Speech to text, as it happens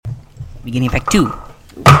Beginning effect 2.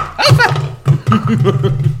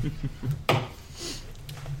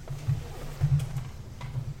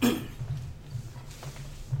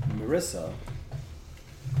 Marissa,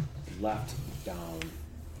 left down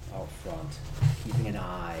out front, keeping an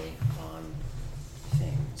eye on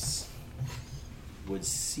things, would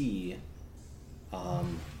see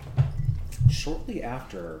shortly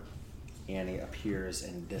after Annie appears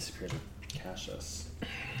and disappears with Cassius,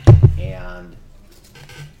 and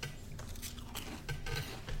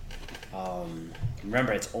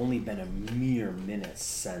remember, it's only been a mere minute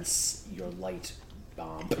since your light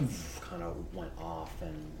bomb kind of went off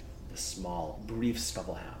and the small, brief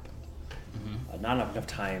scuffle happened. Mm-hmm. Not enough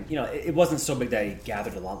time. It wasn't so big that it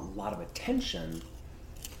gathered a lot of attention.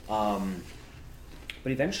 But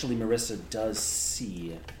eventually, Marissa does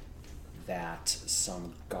see that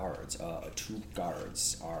some guards, 2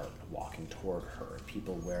 guards, are walking toward her.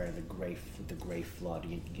 People wearing the gray flood,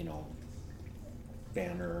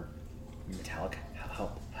 banner, metallic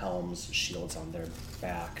helms, shields on their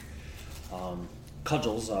back,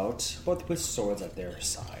 cudgels out, but with swords at their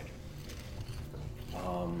side.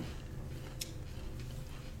 I'm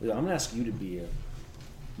going to ask you to be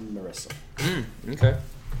Marissa. Okay.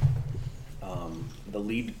 The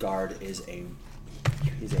lead guard is a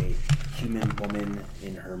human woman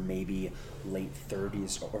in her maybe late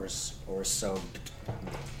 30s or so,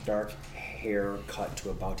 dark hair cut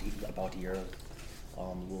to about ear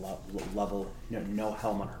level, no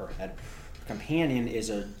helm on her head. Her companion is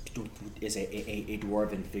a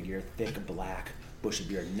dwarven figure, thick black bushy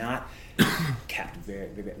beard, not kept, very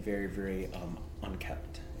very very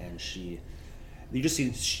unkept, and you just see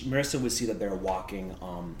Marissa would see that they're walking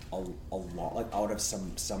like out of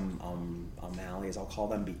some alleys, I'll call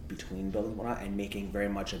them, between buildings and whatnot, and making very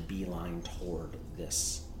much a beeline toward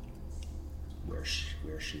this where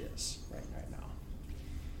she is right now.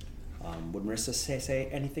 Would Marissa say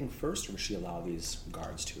anything first, or would she allow these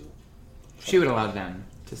guards to? She would allow them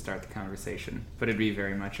to start the conversation, but it'd be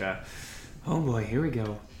very much a, oh boy, here we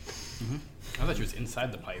go. Mm-hmm. I thought she was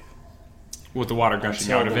inside the pipe. With the water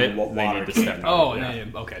gushing out of it, they need to step out. Oh, yeah.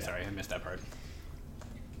 Okay, sorry, I missed that part.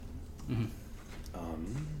 Mm-hmm.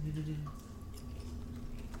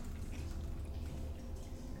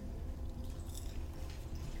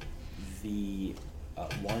 The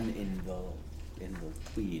one in the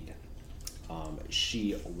lead,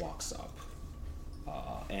 she walks up,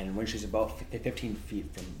 and when she's about 15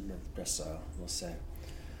 feet from Marissa, we'll say,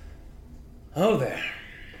 "Oh there."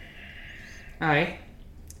 Hi.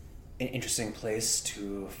 An interesting place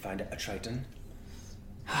to find a Triton.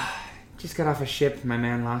 Just got off a ship. My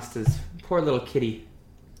man lost his poor little kitty.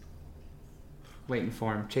 Waiting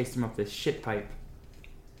for him. Chased him up this shit pipe.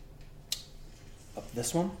 Up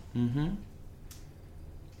this one? Mm-hmm.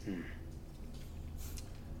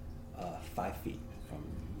 5 feet from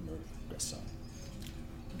Marissa.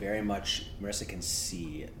 Very much, Marissa can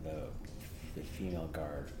see the female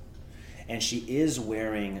guard. And she is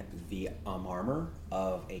wearing the armor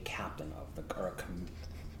of a captain or a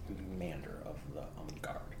commander of the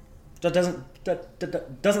guard.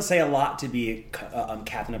 That doesn't say a lot to be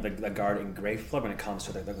captain of the guard in Grey Flood when it comes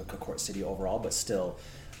to the court city overall, but still,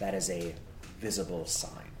 that is a visible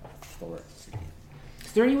sign of authority.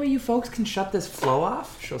 Is there any way you folks can shut this flow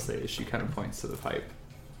off? She'll say as she kind of points to the pipe.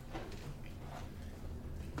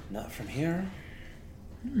 Not from here.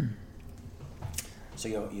 So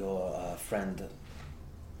your friend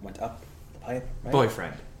went up the pipe, right?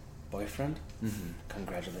 Boyfriend. Mm-hmm.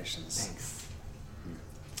 Congratulations. Thanks.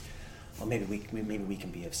 Well, maybe we can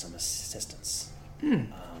be of some assistance.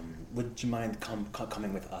 Would you mind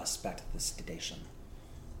coming with us back to the station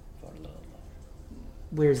for a little?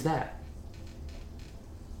 Where's that?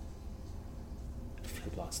 A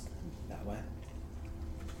few blocks that way.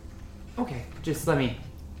 Okay, just let me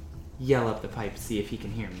yell up the pipe, see if he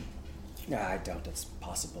can hear me. Yeah, I doubt it's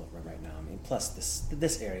possible right now. I mean, plus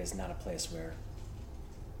this area is not a place where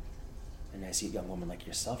a nice young woman like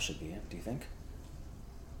yourself should be. Do you think?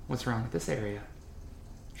 What's wrong with this area?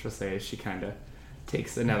 She'll say as she kind of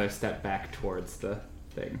takes another step back towards the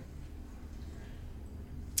thing.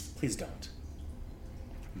 Please don't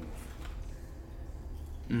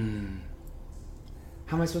move.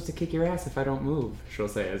 How am I supposed to kick your ass if I don't move? She'll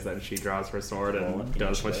say as then she draws her sword and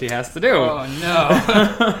does what she initiative. has to do. Oh no!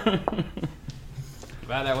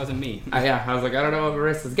 Glad that wasn't me. I was like, I don't know what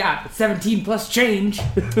Marissa's got, but 17 plus change.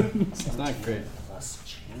 It's not great. Plus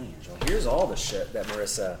change. Well, here's all the shit that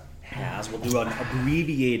Marissa has. We'll do an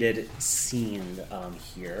abbreviated scene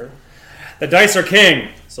here. The dice are king,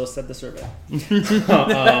 so said the survey.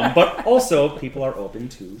 But also, people are open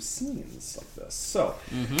to scenes like this. So,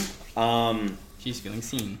 She's feeling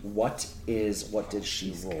seen. What did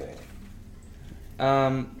she roll?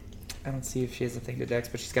 I don't see if she has a thing to dex,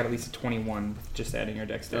 but she's got at least a 21, just adding her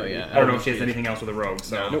dexterity. Oh, yeah. I don't know if she has anything else with a rogue,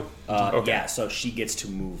 so... No. Okay. Yeah, so she gets to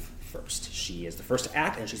move first. She is the first to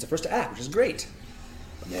act, and she's the first to act, which is great.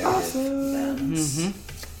 Awesome.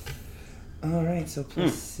 All right, so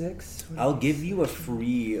plus 6. I'll give you a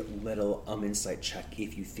free little insight check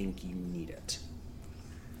if you think you need it.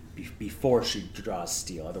 Before she draws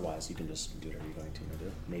steel, otherwise you can just do whatever you're going to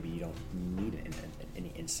do. Maybe you don't need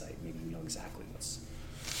any insight. Maybe you know exactly what's.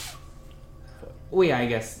 Well, yeah, I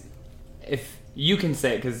guess if you can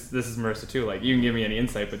say, because this is Marissa too, like you can give me any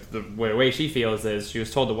insight, but the way she feels is she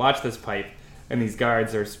was told to watch this pipe, and these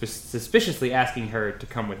guards are suspiciously asking her to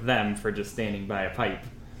come with them for just standing by a pipe,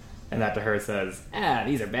 and that to her says,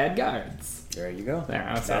 these are bad guards. There you go.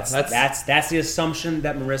 That's the assumption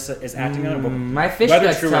that Marissa is acting on. My fish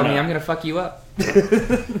guts tell me I'm gonna fuck you up.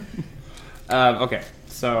 Okay,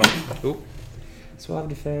 so Suave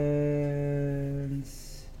defense.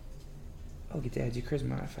 I'll get to add your charisma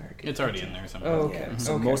modifier. It's already in there somewhere. Oh, okay. Yeah,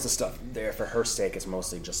 so most of the stuff there for her sake is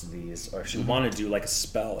mostly just these. Or if she want to do like a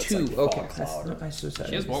spell, it's like fog cloud. She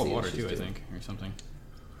has wall of water too, I think, or something.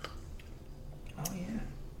 Oh yeah.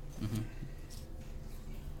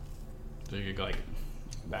 So you could go like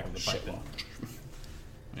back of the pipe.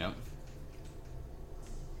 Yep.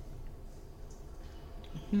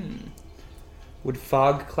 Would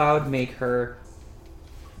fog cloud make her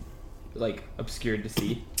like obscured to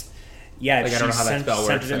see? Yeah, like, I don't know how that spell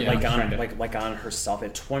works. It like on herself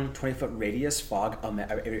at 20-foot radius fog.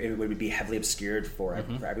 It would be heavily obscured for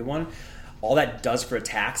everyone. All that does for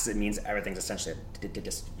attacks, it means everything's essentially.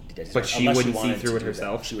 But she wouldn't see through it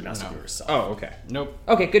herself. She would not see through herself. Oh, okay. Nope.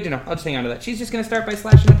 Okay, good to know. I'll just hang on to that. She's just gonna start by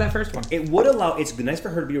slashing at that first one. It would allow. It's nice for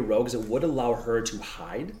her to be a rogue, because it would allow her to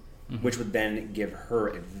hide. Which would then give her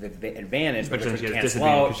advantage, but she she can't has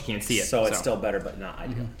disadvantage because she can't see it. So it's still better, but not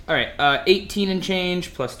ideal. All right, 18 and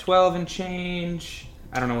change plus 12 and change.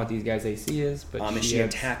 I don't know what these guys' AC is, but is she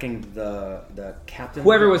attacking the captain?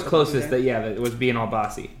 Whoever was closest, that was being all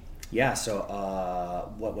bossy. Yeah.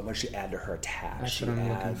 So what does she add to her attack? That's what I'm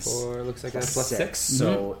looking for. Looks like that's plus 6.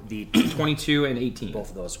 So the 22 and 18.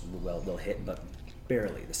 Both of those will hit, but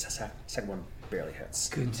barely. The second one barely hits.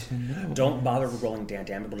 Good to know. Don't bother rolling damage.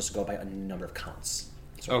 We'll just go by a number of counts.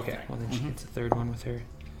 Okay. Well, then she gets a third one with her,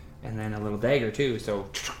 and then a little dagger too. So.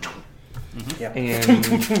 Yeah. And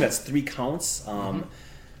that's 3 counts.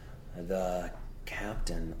 The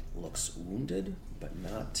captain looks wounded, but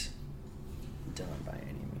not done by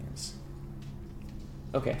any means.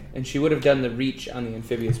 Okay, and she would have done the reach on the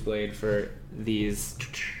amphibious blade for these,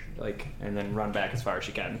 and then run back as far as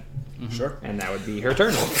she can. Sure. And that would be her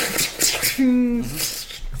turn.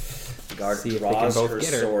 The guard draws her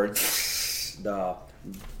sword. The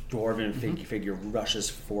dwarven figure rushes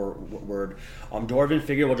forward. Dwarven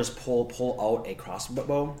figure will just pull out a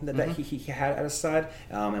crossbow that he had at his side,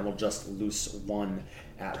 and will just loose one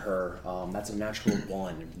at her. That's a natural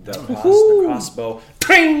 1. The crossbow,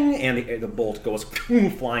 ping, and the bolt goes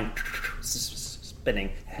flying, spinning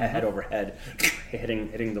head over head,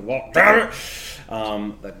 hitting the wall.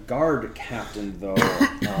 The guard captain, though,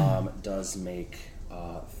 does make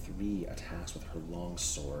 3 attacks with her long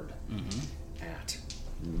sword at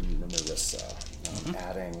Marissa,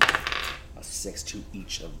 adding a 6 to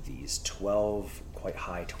each of these. 12, quite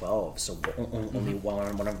high 12. So only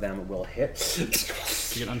one of them will hit.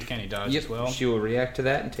 You get uncanny dodge as well. She will react to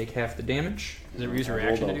that and take half the damage. Does it use a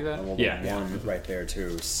reaction to do that? One right there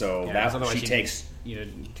too. So that she takes either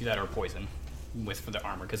do that or poison for the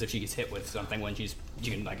armor, because if she gets hit with something when you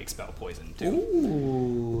can expel poison too.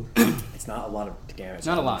 Ooh. It's not a lot of damage.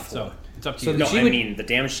 Not a lot, so it's up to you. No, I mean the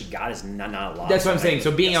damage she got is not a lot. That's what I'm saying.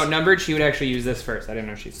 So being outnumbered, she would actually use this first. I didn't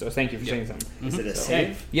know so thank you for saying something. Is it a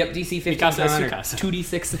save? Yep, DC 15 on,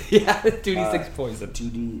 2d6. Yeah, 2d6 poison.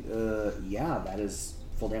 2d. Yeah, that is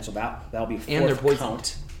full damage. So that'll be 4th and they're poisoned.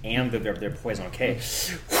 Count. And they're poison. Okay.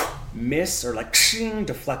 Miss or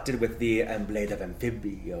deflected with the blade of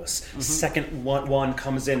amphibious. Second one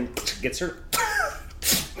comes in, gets her,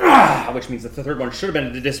 which means the third one should have been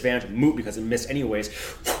at a disadvantage, moot because it missed anyways.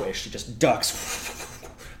 She just ducks.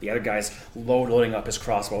 The other guy's loading up his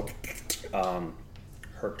crossbow.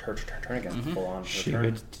 Her turn again. Full on. She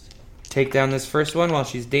would take down this first one while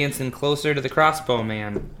she's dancing closer to the crossbow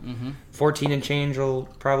man. 14 and change will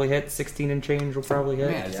probably hit. 16 and change will probably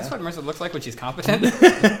hit. Man, is this what Marissa looks like when she's competent?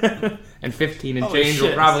 And 15 and change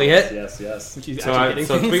will probably hit. Yes.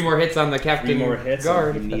 So 3 more hits on the captain. 3 more hits.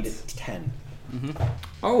 Guard. You need 10.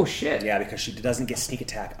 Oh shit! Yeah, because she doesn't get sneak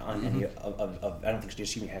attack on any of. I don't think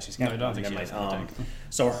she has. She's got. No, I don't think she has.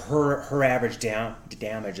 So her average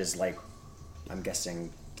damage is like I'm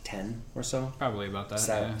guessing 10 or so. Probably about that.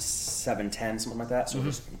 7, 10, something like that. So we're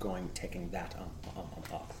just taking that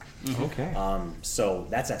up. Okay. So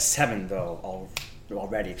that's at 7 though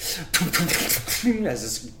already. As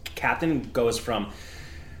this captain goes from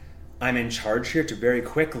I'm in charge here to very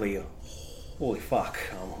quickly, holy fuck,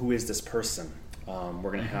 who is this person?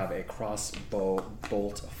 We're gonna have a crossbow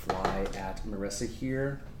bolt fly at Marissa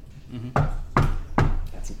here.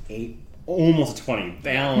 That's an 8, almost a 20.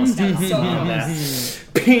 Balanced on that.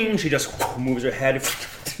 Ping! She just moves her head.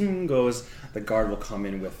 Goes. The guard will come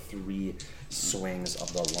in with 3 swings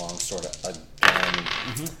of the longsword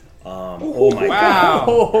again. Oh my god!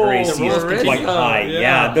 Gracie is quite high.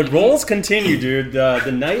 Yeah, the rolls continue, dude.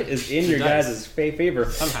 The knight is in your guys'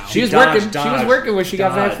 favor. Somehow. She was working when she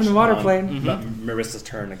got back from the water plane. Marissa's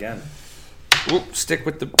turn again. Oop, stick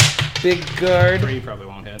with the big guard. 3 probably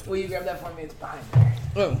won't hit. Will you grab that for me? It's behind there.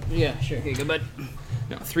 Oh, yeah, sure. Here you go, bud.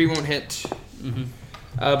 No, 3 won't hit.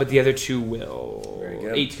 But the other 2 will. Very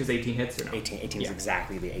good. 8 because 18 hits or no? 18 is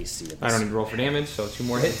exactly the AC of this. I don't need to roll for damage, so 2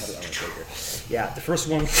 more hits. Yeah, the first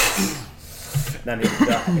one. Then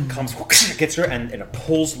it comes, gets her, and it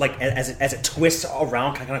pulls like as it twists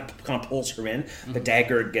around, kind of pulls her in. The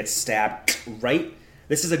dagger gets stabbed right.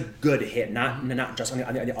 This is a good hit, not just on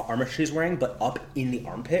the armor she's wearing, but up in the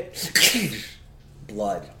armpit.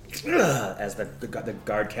 Blood as the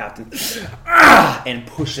guard captain and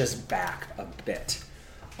pushes back a bit.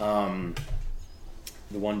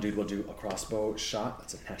 The one dude will do a crossbow shot.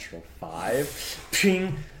 That's a natural 5.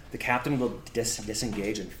 Ping. The captain will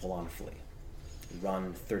disengage and full on flee.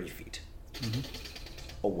 Run 30 feet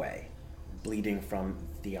away, bleeding from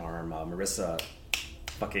the arm. Marissa,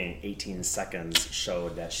 fucking 18 seconds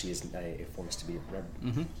showed that she is a force to be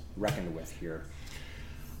reckoned with here.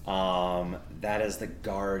 That is the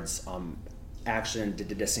guard's action to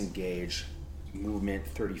disengage. Movement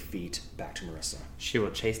 30 feet back to Marissa. She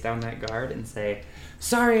will chase down that guard and say,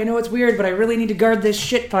 "Sorry, I know it's weird, but I really need to guard this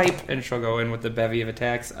shit pipe." And she'll go in with the bevy of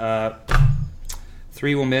attacks.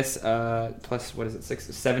 3 will miss. Plus, what is it?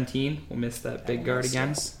 6, 17 will miss that big guard again.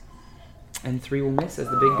 Yes. And 3 will miss as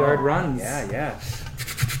the big guard runs. Yeah.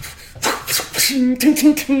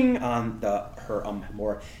 On her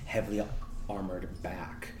more heavily armored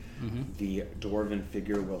back, the dwarven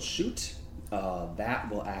figure will shoot. That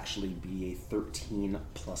will actually be a 13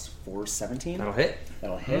 plus 4, 17. That'll hit.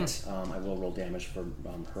 That'll hit. I will roll damage for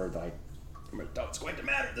her, though I doubt it's going to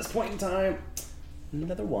matter at this point in time.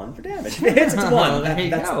 Another 1 for damage. It's 1.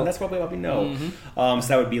 That's what we know. So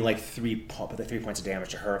that would be like 3 points of damage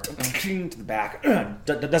to her. To the back.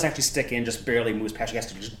 Doesn't actually stick in, just barely moves past. She has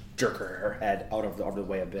to just jerk her head out of the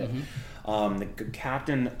way a bit. The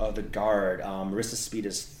captain of the guard, Marissa's speed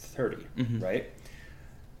is 30, right?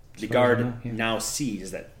 The guard now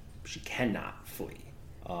sees that she cannot flee,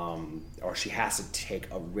 or she has to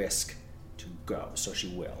take a risk to go. So she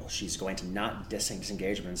will. She's going to not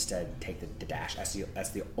disengage, but instead take the dash. That's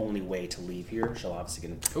the only way to leave here. She'll obviously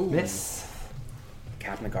get Miss.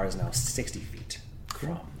 Captain of the guard is now 60 feet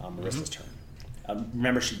from Marissa's turn.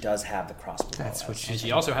 Remember, she does have the crossbow. That's what And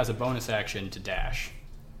she also has a bonus action to dash.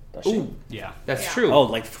 Does she? Yeah. That's true. Oh,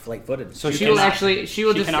 like footed. So she will just,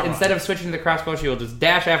 cannot instead run. of switching to the crossbow, she will just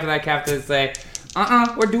dash after that captain and say,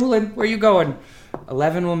 we're dueling. Where are you going?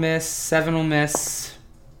 11 will miss, 7 will miss,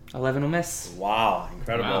 11 will miss. Wow,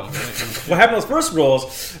 incredible. Wow. What happened in those first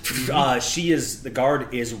rolls, the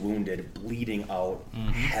guard is wounded, bleeding out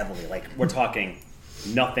heavily. Like, we're talking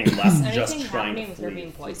nothing less, just Anything trying happening to with flee. her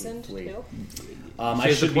being poisoned, too? I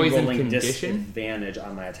has should the be poison rolling condition? disadvantage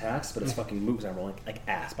on my attacks, but it's fucking moves. I'm rolling like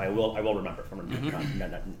ass, but I will remember from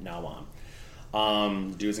now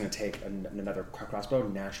on. Dude's going to take another crossbow,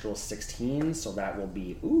 natural 16, so that will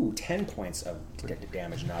be 10 points of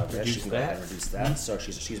damage now. She can go ahead and reduce that. So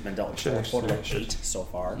she's been dealt with a total of 8 so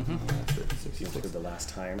far. Included the last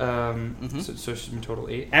time. So she's been total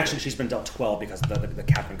 8. Actually, she's been dealt 12 because the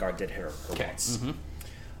captain guard did hit her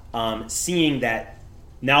once. Seeing that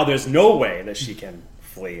now there's no way that she can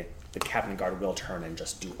flee, the captain guard will turn and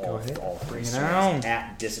just do all 3 Bring it swings on.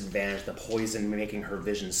 at disadvantage. The poison making her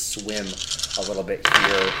vision swim a little bit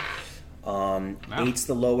here. 8's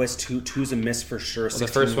the lowest. 2's a miss for sure. Well, the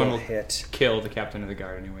first one will hit. Kill the captain of the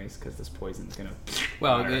guard anyways, because this poison's gonna.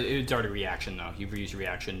 Well, it's already reaction though. You've used your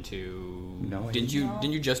reaction to. No, I Didn't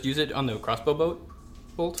you just use it on the crossbow bolt?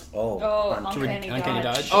 Uncanny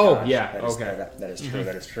dodge. Oh, yeah, That is, okay. that is true.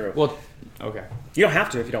 That is true. Well, okay. You don't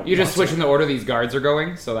have to if you don't. You just want switch in the order these guards are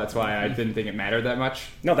going, so that's why I didn't think it mattered that much.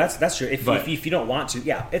 No, that's true. If But- you don't want to,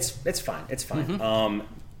 yeah, it's fine. It's fine.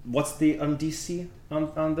 What's the DC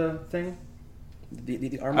on the thing?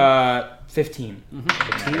 The armor? 15.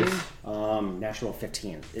 15? Natural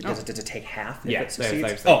 15. Does it take half if it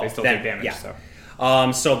succeeds? They still take damage. Yeah. So.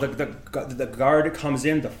 So the guard comes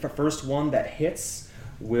in. The first one that hits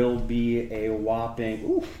will be a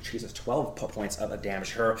whopping 12 points of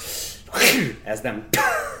damage. Her as them,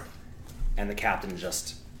 and the captain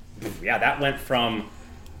just that went from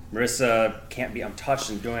Marissa can't be untouched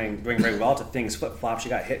and doing very well to things flip flop. She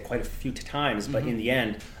got hit quite a few times, but in the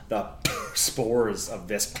end, the spores of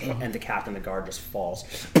this and the captain, the guard just falls.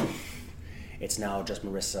 It's now just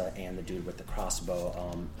Marissa and the dude with the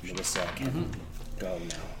crossbow. Marissa can go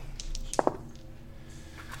now.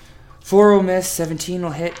 4 will miss, 17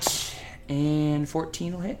 will hit, and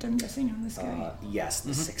 14 will hit, I'm guessing, on this guy. Yes,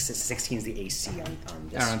 the 16 is the AC on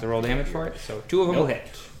this. I don't have to roll damage for it, so 2 of them will hit.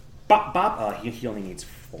 Bop. He only needs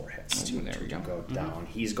 4 hits to go down.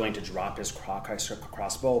 He's going to drop his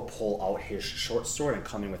crossbow, pull out his short sword, and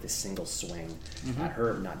come in with a single swing at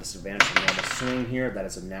her. Not disadvantage, a normal swing here. That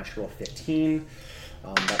is a natural 15.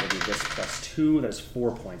 That would be this plus 2. That's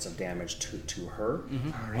 4 points of damage to her.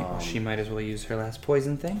 All right. Well, she might as well use her last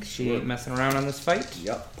poison thing. She ain't messing around on this fight.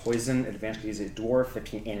 Yep. Poison advantage. He's a dwarf.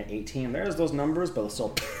 15 and an 18. There's those numbers, but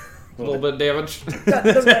still a little bit of damage. That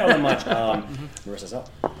doesn't matter that much. Marissa's up.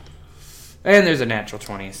 And there's a natural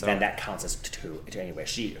 20. So then that counts as 2. Anyway,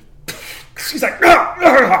 she's like,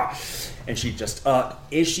 and she just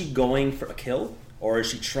is she going for a kill, or is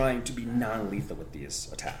she trying to be non-lethal with these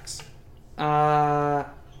attacks?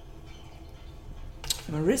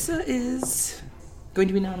 Marissa is going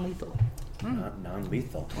to be non-lethal.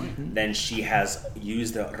 Non-lethal. Then she has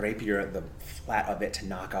used the rapier, the flat of it, to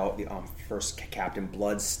knock out the first captain.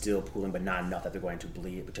 Blood's still pooling, but not enough that they're going to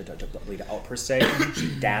bleed out per se. She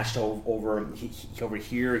dashed over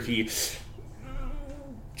here. He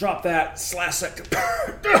dropped that, slash it,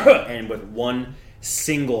 and with one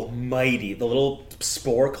single mighty, the little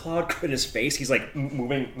spore cloud in his face, he's like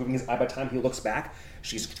moving his eye. By the time he looks back,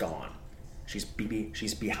 she's gone. She's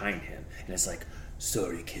behind him, and it's like,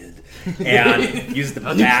 sorry, kid. And uses the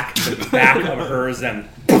back of hers and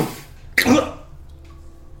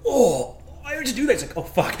why would you do that? It's like, oh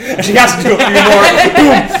fuck. And she has to do a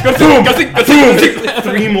few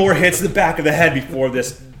more. 3 more hits to the back of the head before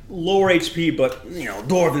this lower HP, but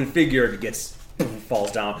dwarven figure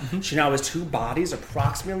falls down. She now has 2 bodies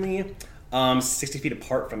approximately 60 feet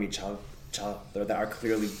apart from each other that are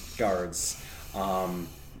clearly guards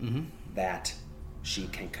that she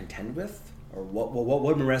can contend with. Or what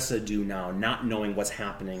would Marissa do now, not knowing what's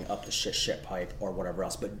happening up the shit pipe or whatever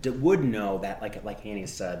else, but would know that, like Annie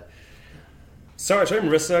said, sorry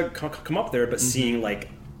Marissa, come up there, but seeing like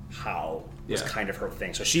how was kind of her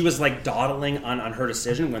thing. So she was like dawdling on her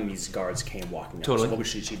decision when these guards came walking down. Totally. So what would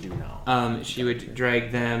she do now? She would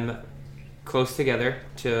drag them close together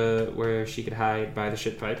to where she could hide by the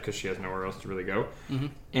shit pipe, because she has nowhere else to really go,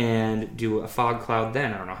 and do a fog cloud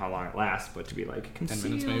then. I don't know how long it lasts, but to be like, conceal 10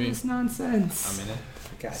 minutes maybe? this nonsense. A minute.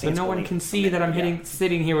 Okay, so no one can see that I'm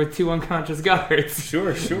sitting here with 2 unconscious guards.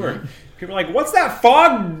 Sure. People are like, what's that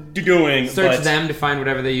fog doing? Search them to find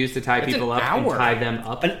whatever they use to tie people up and tie them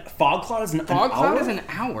up. A fog cloud is an hour? Is an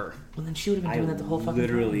hour. Well, then she would have been doing that the whole fucking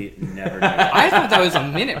literally time. never knew that. I thought that was a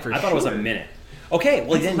minute for I thought it was a minute. Okay,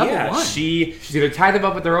 well then, one. She's gonna tie them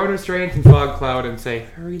up with their own restraint and fog cloud and say,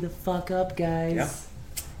 "Hurry the fuck up, guys." Yep.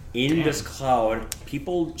 In this cloud,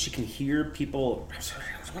 she can hear people.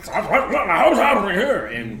 What's happening here?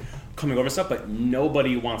 And coming over stuff, but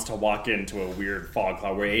nobody wants to walk into a weird fog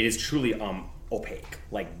cloud where it is truly opaque.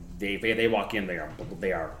 Like they walk in,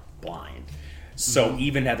 they are blind. So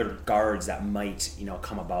even other guards that might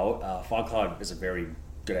come about, fog cloud is a very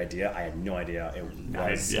good idea. I had no idea it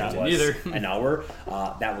was an hour.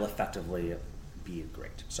 That will effectively be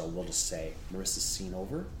great. So we'll just say Marissa's scene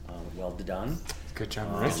over. Well done. Good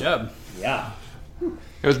job, Marissa. Good job. Yeah.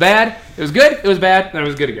 It was bad. It was good. It was bad. Then it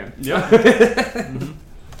was good again. Yeah.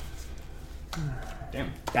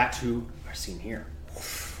 Damn. Back to our scene here.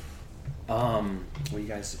 What do you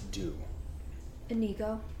guys do?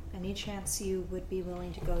 Inigo, any chance you would be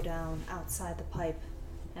willing to go down outside the pipe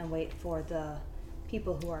and wait for the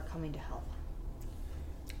people who are coming to help?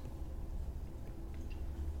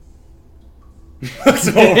 Looks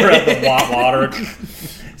over at the water,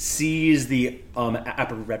 sees the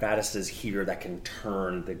apparatuses here that can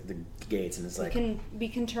turn the gates, and it's like we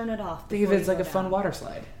can turn it off. Think of it as like a fun water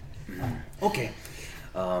slide. Okay.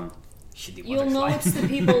 You'll know it's the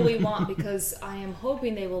people we want, because I am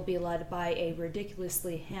hoping they will be led by a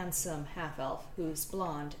ridiculously handsome half-elf who's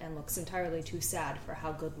blonde and looks entirely too sad for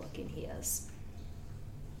how good-looking he is.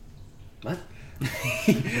 What?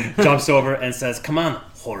 jumps over and says, "Come on,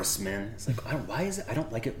 horseman." It's like, why is it? I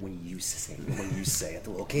don't like it when you say it.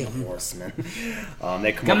 Okay, horseman.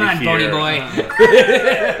 They come on, here. pony boy.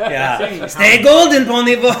 Yeah, stay golden,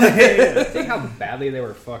 pony boy. Seeing how badly they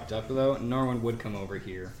were fucked up, though, Norwin would come over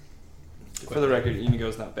here. For the record,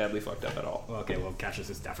 Inigo's not badly fucked up at all. Well, okay, well, Cassius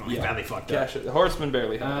is definitely badly fucked up. The horseman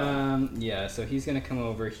barely had that. Yeah, so he's gonna come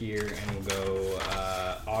over here and we'll go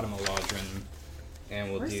Autumn Eladrin,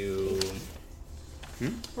 and we'll do.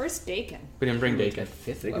 Where's Dakin? We didn't bring Dakin.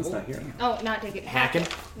 Fifth Dakin's level? not here. Oh, not Dakin. Hacken?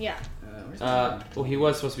 Yeah. Well, he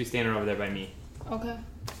was supposed to be standing over there by me. Okay.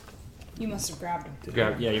 You must have grabbed him.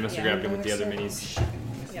 You must have grabbed him with the other minis.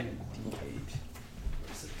 Yep. In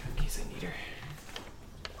case I need her.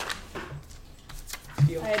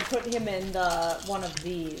 I had put him in one of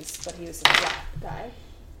these, but he was a flat guy.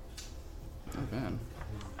 Oh, man.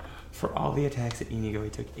 For all the attacks at Inigo, he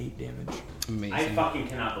took 8 damage. Amazing. I fucking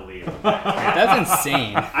cannot believe it. That's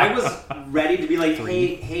insane. I was ready to be like,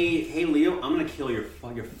 hey, Leo, I'm gonna kill your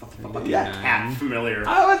fucking cat familiar.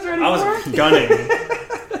 I was ready. I was gunning.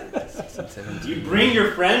 17. You bring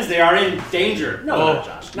your friends; they are in danger. No, not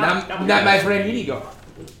Josh. Not my friend Inigo.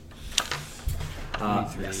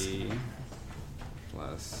 23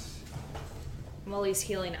 plus. While he's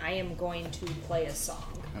healing, I am going to play a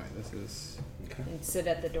song. Alright, this is. And sit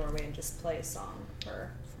at the doorway and just play a song for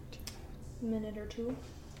a minute or two.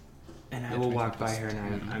 And I will walk by her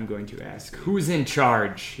and I'm going to ask, who's in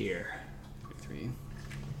charge here? 3.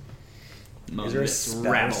 Is there a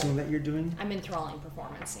spell that you're doing? I'm enthralling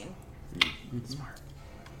performancing. Smart.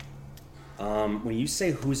 When you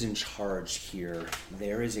say who's in charge here,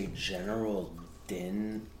 there is a general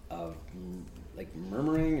din of like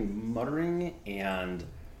murmuring and muttering, and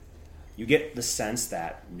you get the sense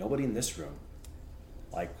that nobody in this room,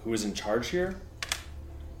 like who is in charge here,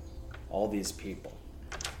 all these people.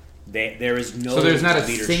 There is no. So there's not a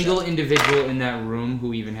leadership. single individual in that room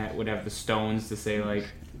who even would have the stones to say like,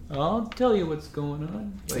 "I'll tell you what's going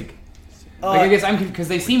on." Like I guess because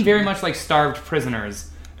they seem very much like starved prisoners,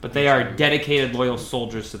 but they are dedicated, loyal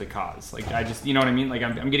soldiers to the cause. Like I just, you know what I mean? Like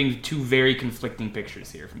I'm getting 2 very conflicting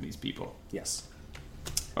pictures here from these people. Yes.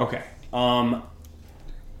 Okay. How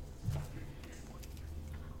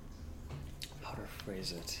to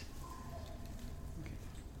phrase it?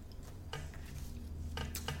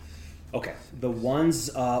 Okay, the ones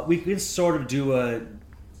we can sort of do a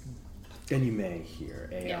denouement here,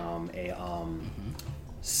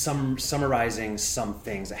 summarizing some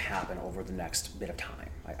things that happen over the next bit of time.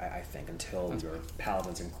 I think until your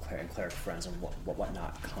paladins and cleric friends and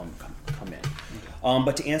whatnot come in.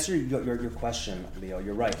 But to answer your question, Leo,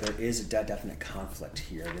 you're right. There is a definite conflict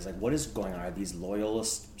here. It is like, what is going on? Are these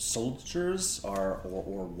loyalist soldiers or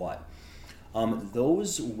what?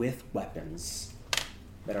 Those with weapons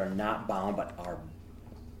that are not bound but are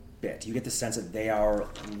bit. You get the sense that they are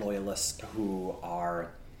loyalists who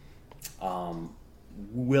are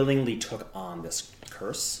willingly took on this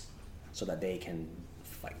curse so that they can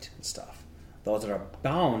fight and stuff. Those that are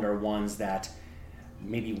bound are ones that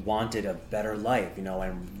maybe wanted a better life,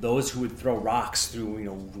 and those who would throw rocks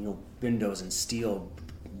through windows and steal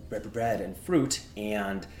bread and fruit,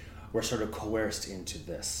 and were sort of coerced into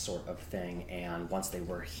this sort of thing. And once they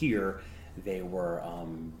were here, they were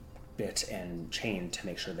bit and chained to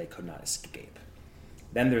make sure they could not escape.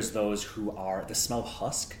 Then there's those who are, the smell of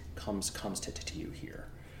husk comes to you here.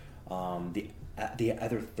 The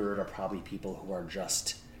other third are probably people who are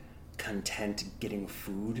just content getting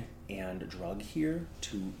food and drug here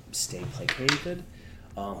to stay placated,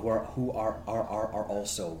 who are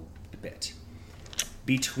also bit.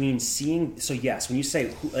 Between seeing, so yes, when you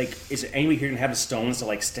say, is there anybody here going to have the stones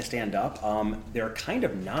to stand up? They're kind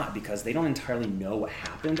of not, because they don't entirely know what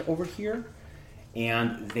happened over here,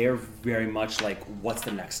 and they're very much like, what's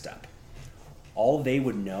the next step? All they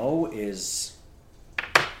would know is,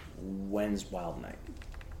 when's Wild Night?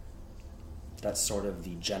 That's sort of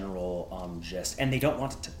the general gist, and they don't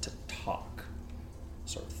want to talk,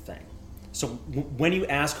 sort of thing. So when you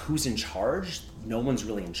ask who's in charge, no one's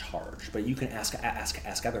really in charge, but you can ask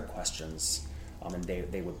other questions, and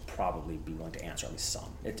they would probably be willing to answer at least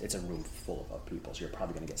some. It's a room full of people, so you're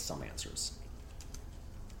probably going to get some answers.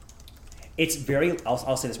 It's very.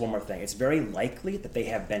 I'll say this one more thing. It's very likely that they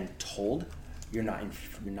have been told you're not in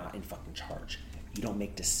fucking charge. You don't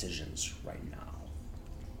make decisions right now.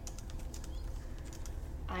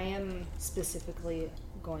 I am specifically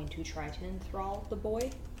going to try to enthrall the boy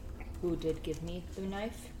who did give me the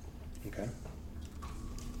knife. Okay.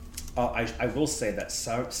 I will say that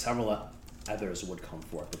several others would come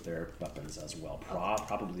forth with their weapons as well.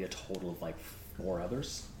 Probably a total of 4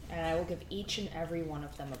 others. And I will give each and every one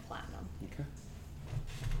of them a platinum. Okay.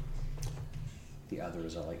 The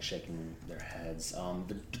others are like shaking their heads.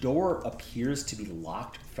 The door appears to be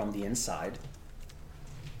locked from the inside,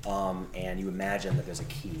 and you imagine that there's a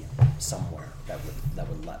key somewhere that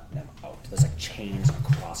would let them out. There's like chains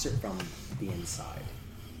across it from the inside.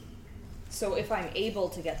 So if I'm able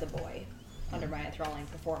to get the boy under my enthralling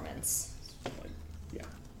performance, yeah,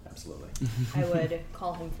 absolutely. I would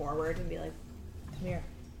call him forward and be like, "Come here."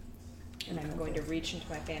 And I'm going to reach into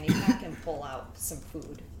my fanny pack and pull out some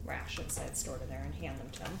food rations I had stored in there and hand them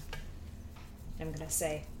to him. I'm going to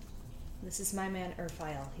say, "This is my man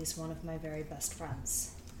Urfile. He's one of my very best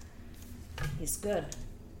friends. He's good,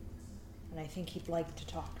 and I think he'd like to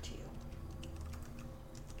talk to you."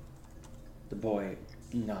 The boy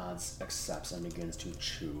nods, accepts, and begins to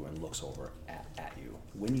chew and looks over at you.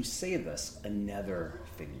 When you say this, another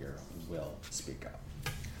figure will speak up.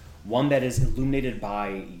 One that is illuminated by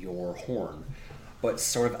your horn, but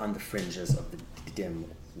sort of on the fringes of the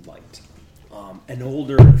dim light. An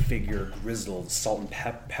older figure, grizzled, salt and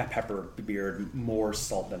pepper beard, more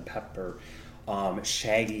salt than pepper,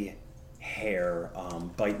 shaggy hair,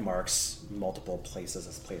 bite marks, multiple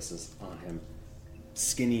places on him.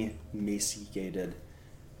 Skinny, emaciated,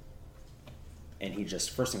 and he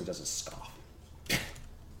just, first thing he does is scoff.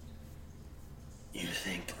 You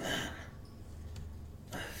think that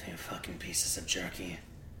a few fucking pieces of jerky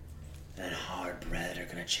and hard bread are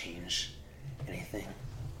gonna change anything?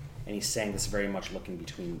 And he's saying this very much looking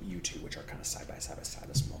between you two, which are kind of side by side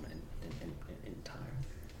this moment in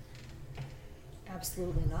time.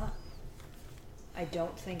 Absolutely not. I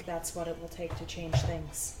don't think that's what it will take to change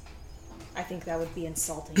things. I think that would be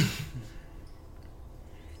insulting.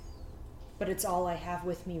 But it's all I have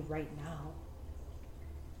with me right now.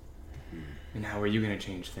 And how are you going to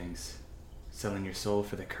change things? Selling your soul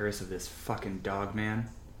for the curse of this fucking dog man?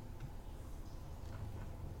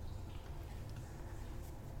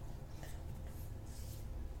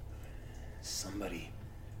 Somebody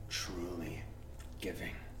truly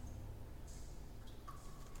giving.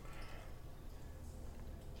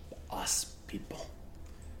 Us people.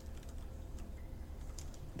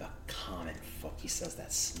 The common folk. He says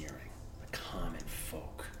that sneering. The common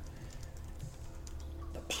folk.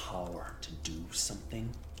 The power to do something.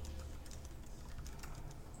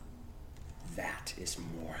 That is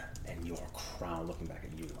more than your crown, looking back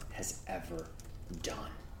at you, has ever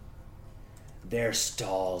done. Their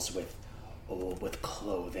stalls with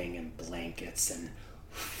clothing and blankets and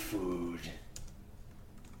food.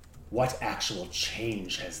 What actual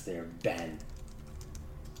change has there been?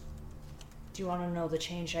 Do you want to know the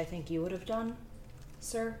change I think you would have done,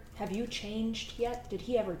 sir? Have you changed yet? Did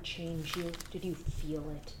he ever change you? Did you feel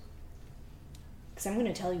it? Because I'm going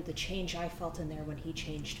to tell you the change I felt in there when he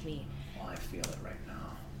changed me. Well, I feel it right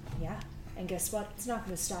now. Yeah, and guess what? It's not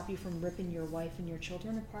going to stop you from ripping your wife and your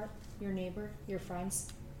children apart, your neighbor, your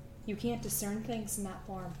friends. You can't discern things in that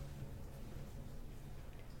form.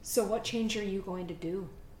 So what change are you going to do?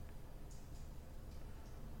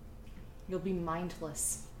 You'll be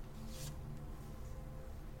mindless.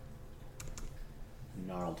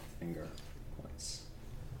 Gnarled finger points.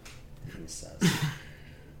 And he says,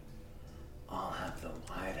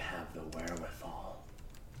 I'd have the wherewithal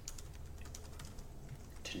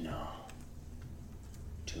to know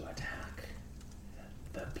to attack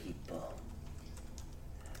the people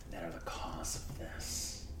that are the cause of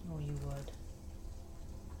this. Oh, you would.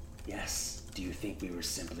 Yes. Do you think we were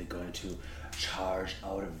simply going to charge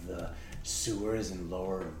out of the sewers in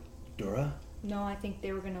Lower Dura? No, I think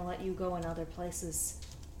they were going to let you go in other places.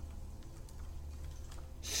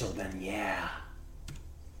 So then, yeah.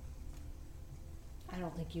 I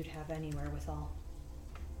don't think you'd have any wherewithal.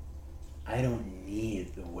 I don't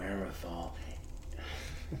need the wherewithal.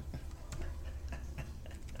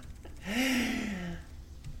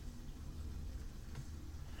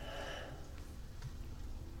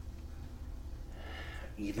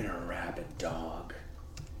 Even a rabid dog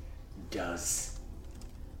does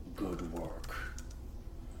good work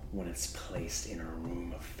when it's placed in a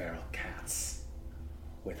room of feral cats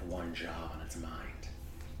with one job on its mind.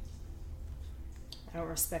 I don't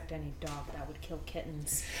respect any dog that would kill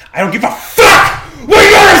kittens. I don't give a fuck what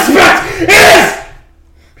your respect is!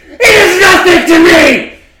 It is nothing to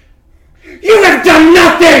me! You have done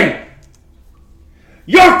nothing!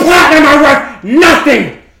 Your platinum are worth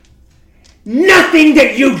nothing! Nothing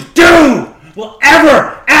that you do will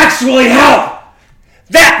ever actually help!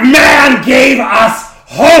 That man gave us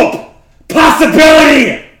hope!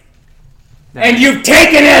 Possibility! And you've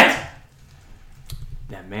taken it!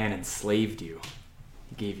 That man enslaved you.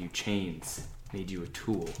 He gave you chains, made you a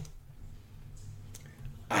tool.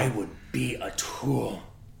 I would be a tool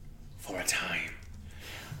for a time.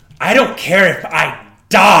 I don't care if I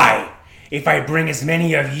die if I bring as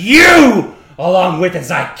many of you along with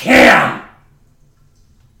as I can.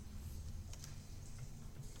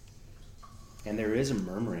 And there is a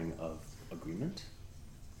murmuring of agreement.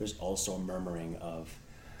 There's also a murmuring of,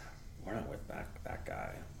 we're not with that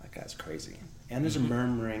guy. That guy's crazy. And there's a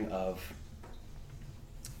murmuring of,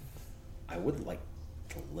 I would like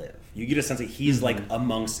to live. You get a sense that he's like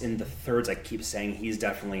amongst, in the thirds, I keep saying, he's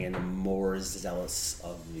definitely in the more zealous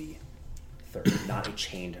of the third. Not a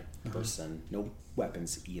chained person. No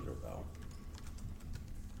weapons either, though.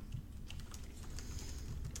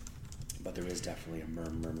 But there is definitely a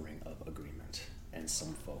murmuring of agreement. And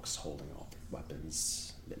some folks holding all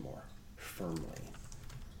weapons a bit more firmly.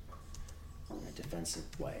 In a defensive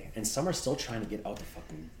way. And some are still trying to get out the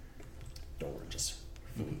fucking door and just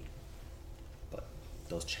flee. But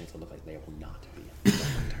those chains will look like they will not be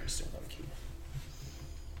anytime soon without a key.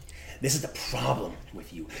 This is the problem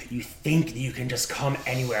with you. You think that you can just come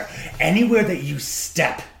anywhere. Anywhere that you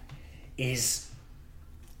step is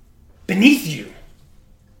beneath you.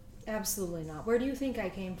 Absolutely not. Where do you think I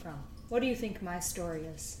came from? What do you think my story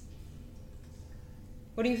is?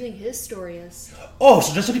 What do you think his story is? Oh,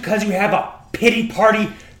 so just because you have a pity party,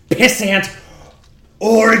 pissant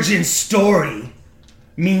origin story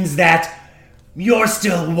means that you're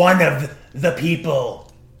still one of the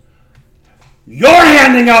people. You're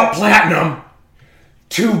handing out platinum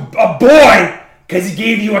to a boy because he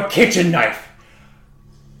gave you a kitchen knife.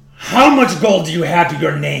 How much gold do you have to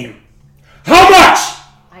your name? How much?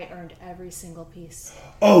 I earned every single piece.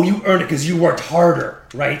 Oh, you earned it because you worked harder,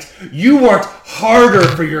 right? You worked harder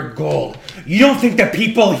for your gold. You don't think that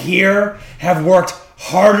people here have worked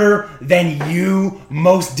harder than you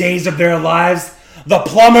most days of their lives? The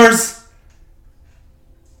plumbers?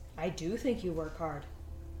 I do think you work hard.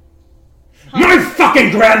 My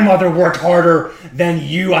fucking grandmother worked harder than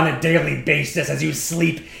you on a daily basis as you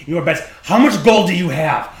sleep in your beds. How much gold do you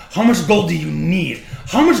have? How much gold do you need?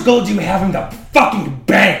 How much gold do you have in the fucking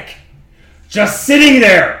bank? Just sitting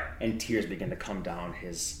there! And tears begin to come down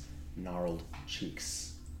his gnarled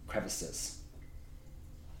cheeks, crevices.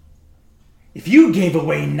 If you gave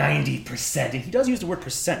away 90%, and he does use the word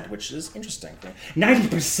percent, which is interesting,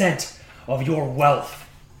 90% of your wealth,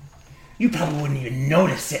 you probably wouldn't even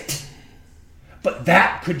notice it. But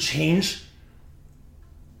that could change.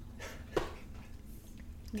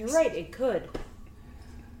 You're right, it could.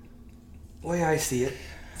 The way I see it,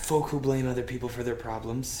 folk who blame other people for their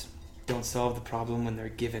problems don't solve the problem when they're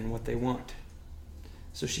given what they want.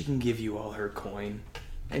 So she can give you all her coin,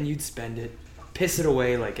 and you'd spend it, piss it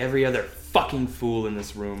away like every other fucking fool in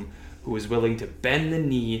this room who was willing to bend the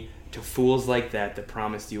knee to fools like that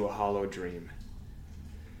promised you a hollow dream.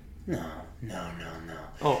 No.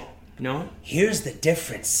 Oh, no? Here's the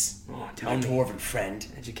difference, oh, tell my me. dwarven friend.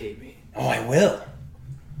 Educate me. Oh, I will.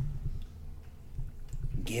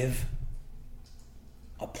 Give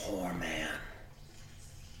a poor man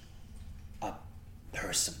a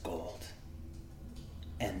purse of gold,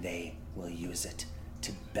 and they will use it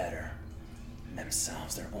to better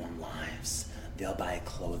themselves, their own lives. They'll buy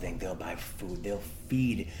clothing, they'll buy food, they'll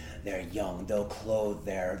feed their young, they'll clothe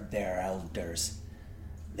their elders.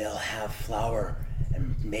 They'll have flour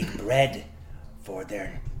and make bread for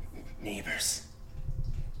their neighbors.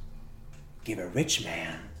 Give a rich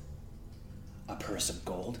man a purse of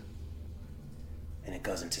gold, and it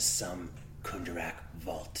goes into some Kundarak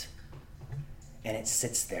vault. And it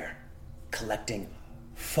sits there, collecting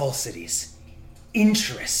falsities,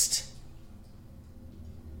 interest,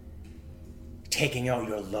 taking out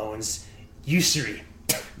your loans, usury.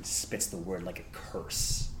 Spits the word like a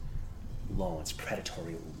curse. Loans,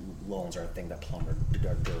 predatory loans are a thing that Plumber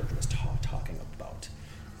Dirge was talking about.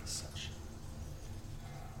 Such.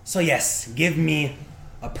 So yes, give me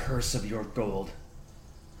a purse of your gold,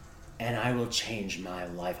 and I will change my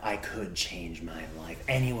life. I could change my life.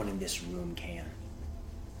 Anyone in this room can.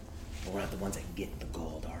 But we're not the ones that get the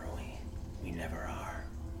gold, are we? We never are.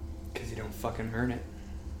 Because you don't fucking earn it.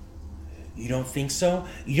 You don't think so?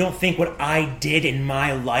 You don't think what I did in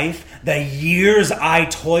my life, the years I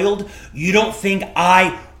toiled, you don't think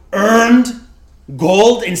I earned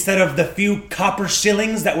gold instead of the few copper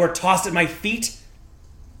shillings that were tossed at my feet?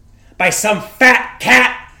 By some fat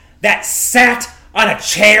cat that sat on a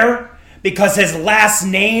chair because his last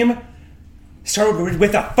name started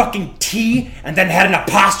with a fucking T and then had an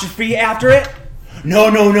apostrophe after it?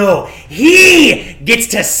 No. He gets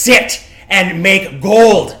to sit and make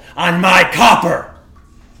gold on my copper.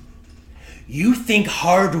 You think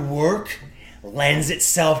hard work lends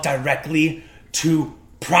itself directly to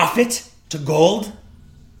profit, to gold?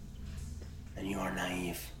 Then you are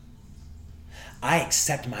naive. I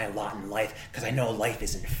accept my lot in life because I know life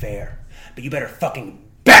isn't fair. But you better fucking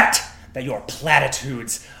bet that your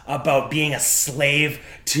platitudes about being a slave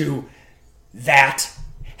to that,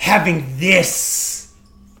 having this,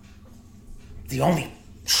 the only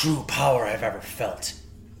true power I've ever felt.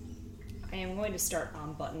 I am going to start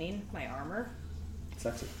unbuttoning my armor.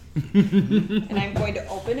 Sexy. And I'm going to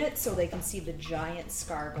open it so they can see the giant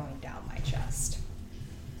scar going down my chest.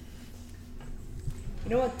 You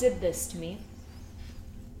know what did this to me?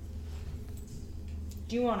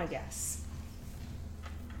 Do you want to guess?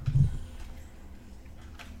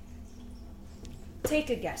 Take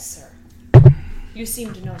a guess, sir. You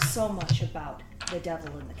seem to know so much about the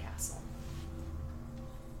devil in the castle.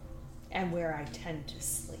 And where I tend to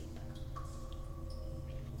sleep.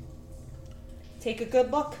 Take a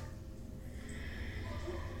good look.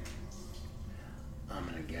 I'm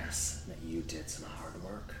gonna guess that you did some hard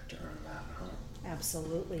work to earn that, huh?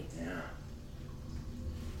 Absolutely. Yeah.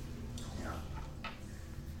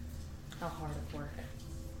 How hard of work.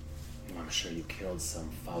 I'm sure you killed some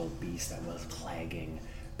foul beast that was plaguing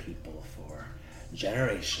people for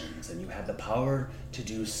generations, and you had the power to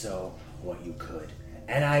do so what you could.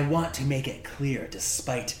 And I want to make it clear,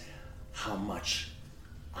 despite how much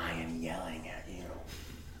I am yelling at you,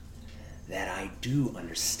 that I do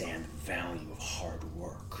understand the value of hard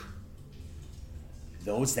work.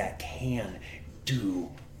 Those that can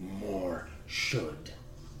do more should.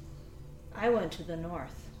 I went to the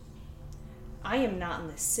north. I am not in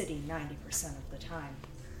the city 90% of the time.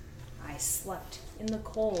 I slept in the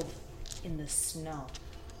cold, in the snow.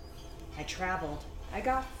 I traveled. I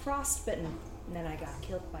got frostbitten, and then I got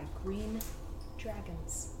killed by green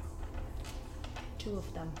dragons. 2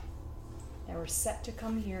 of them. They were set to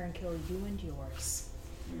come here and kill you and yours.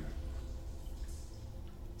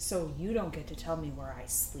 So you don't get to tell me where I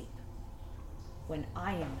sleep. When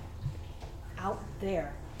I am out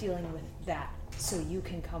there dealing with that, so you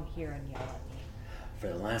can come here and yell at me. For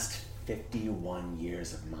the last 51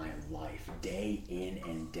 years of my life, day in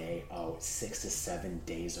and day out, 6 to 7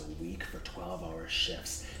 days a week for 12-hour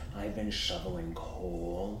shifts, I've been shoveling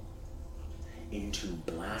coal into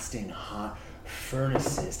blasting hot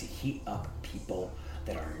furnaces to heat up people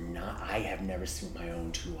that are not, I have never seen with my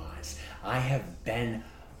own 2 eyes. I have been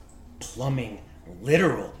plumbing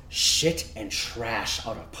literal shit and trash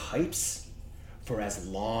out of pipes for as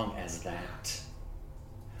long as that.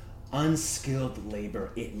 Unskilled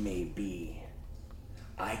labor it may be.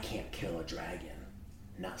 I can't kill a dragon.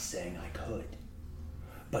 Not saying I could.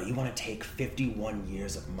 But you want to take 51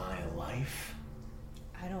 years of my life?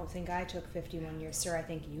 I don't think I took 51 years, sir. I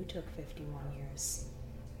think you took 51 years.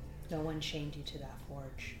 No one chained you to that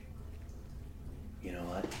forge. You know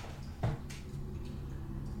what?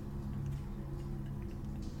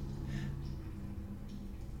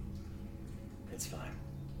 It's fine.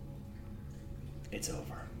 It's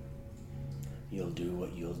over. You'll do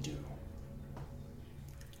what you'll do.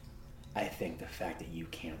 I think the fact that you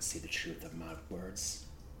can't see the truth of my words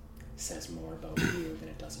says more about you than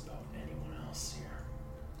it does about anyone else here.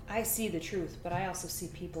 I see the truth, but I also see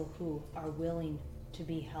people who are willing to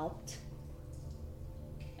be helped,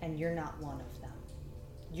 and you're not one of them.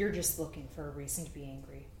 You're just looking for a reason to be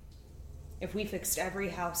angry. If we fixed every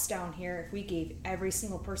house down here, if we gave every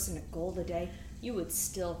single person a gold a day, you would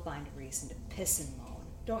still find a reason to piss and moan.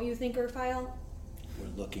 Don't you think, Urfile?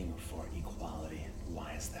 We're looking for equality.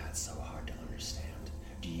 Why is that so hard to understand?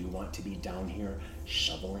 Do you want to be down here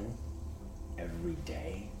shoveling every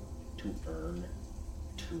day to earn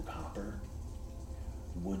 2 copper?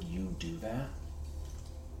 Would you do that?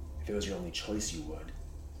 If it was your only choice, you would.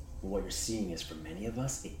 But what you're seeing is, for many of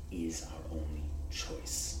us, it is our only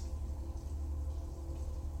choice.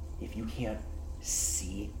 If you can't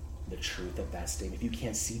see the truth of that statement, if you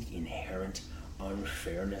can't see the inherent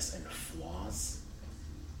unfairness and flaws,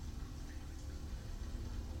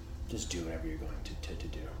 just do whatever you're going to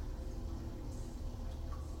do.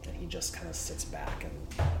 And he just kind of sits back and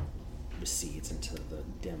recedes into the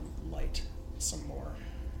dim light some more.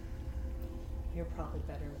 You're probably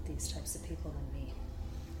better with these types of people than me.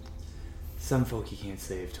 Some folk you can't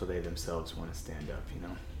save till they themselves want to stand up, you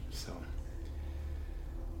know? So,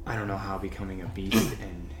 I don't know how becoming a beast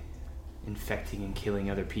and infecting and killing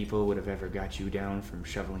other people would have ever got you down from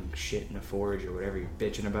shoveling shit in a forge or whatever you're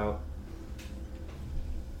bitching about.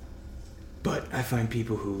 But I find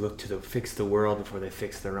people who look to fix the world before they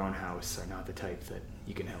fix their own house are not the type that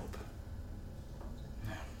you can help.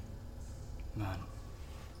 Yeah. But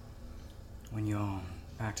when you're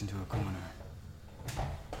backed into a corner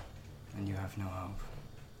and you have no hope,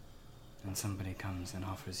 and somebody comes and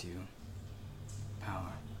offers you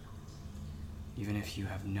power, even if you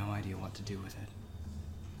have no idea what to do with it.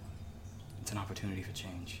 It's an opportunity for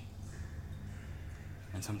change.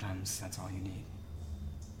 And sometimes that's all you need.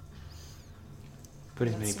 Put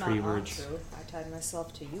as many pretty words. That's not true. I tied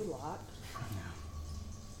myself to you lot. Yeah.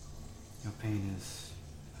 Your pain is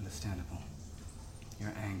understandable.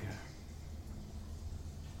 Your anger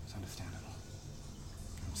is understandable.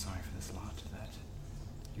 I'm sorry for this lot that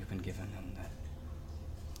you've been given and that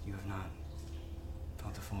you have not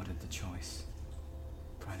felt afforded the choice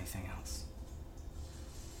for anything else.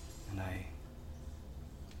 And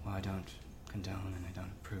while I don't condone and I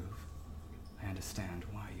don't approve, I understand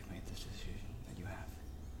why you've made this decision that you have.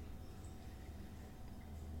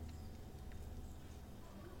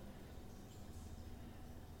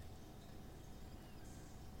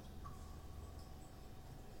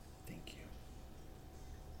 Thank you.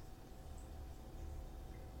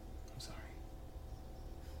 I'm sorry.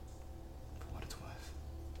 For what it's worth.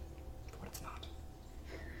 For what it's not.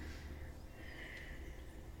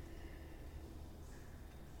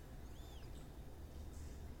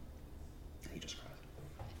 He just cried.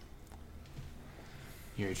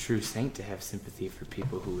 You're a true saint to have sympathy for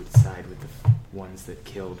people who would side with the ones that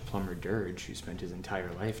killed Plumber Dirge, who spent his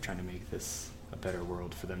entire life trying to make this a better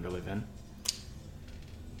world for them to live in.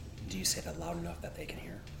 Do you say that loud enough that they can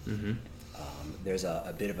hear? Mm-hmm. There's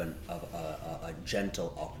a bit of a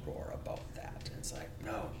gentle uproar about that. And it's like,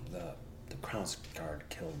 no, the Crown's Guard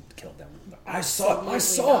killed them. I saw it.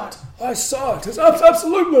 It's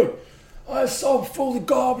absolutely. I saw him fully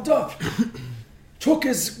garbed up. Took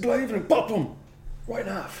his glaive and popped him right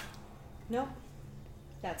in half. No.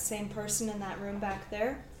 That same person in that room back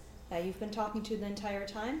there that you've been talking to the entire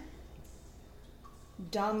time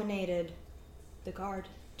dominated the guard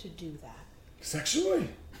to do that. Sexually?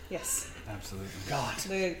 Yes. Absolutely. God.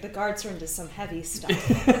 The guards are into some heavy stuff.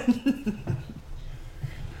 This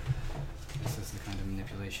is the kind of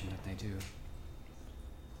manipulation that they do.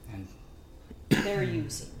 And They're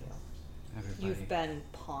using you. everybody... You've been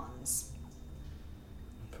pawns.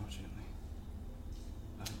 Unfortunately.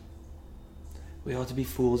 But, We ought to be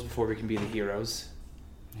fools before we can be the heroes.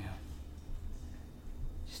 yeah.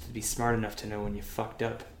 Just to be smart enough to know when you fucked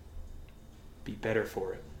up. Be better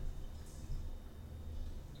for it.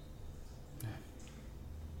 Yeah.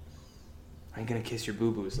 I ain't gonna kiss your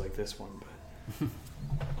boo-boos like this one, but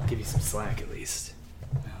I'll give you some slack at least.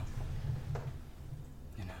 Well,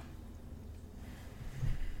 you know,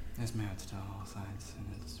 there's merits to all sides, and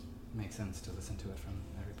it makes sense to listen to it from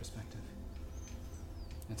every perspective.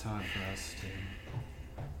 It's hard for us to,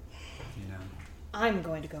 you know... I'm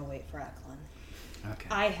going to go wait for Eklund. Okay.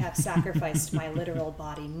 I have sacrificed my literal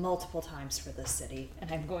body multiple times for this city,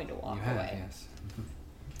 and I'm going to walk You have, away. yes.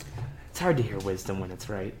 It's hard to hear wisdom when it's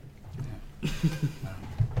right. Yeah.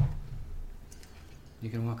 You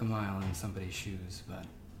can walk a mile in somebody's shoes, but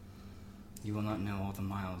you will not know all the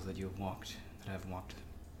miles that you have walked, that have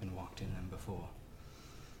been walked in them before.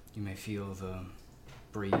 You may feel the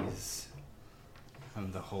breeze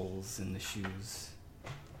from the holes in the shoes,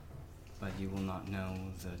 but you will not know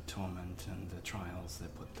the torment and the trials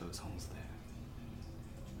that put those holes there.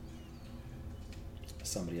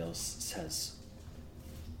 Somebody else says,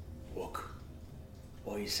 look,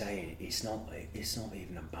 what you're saying, it's not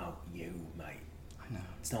even about you, mate. I know.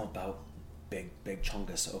 It's not about big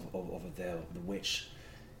chungus over there, the witch.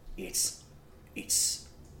 It's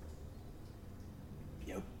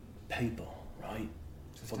you know, people, right?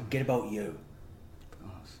 System. Forget about you, Of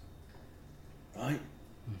course. right?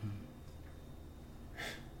 Mm-hmm.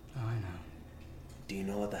 Oh, I know. Do you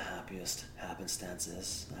know what the happiest happenstance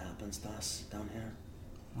is that happens to us down here?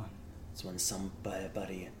 What? It's when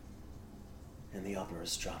somebody in the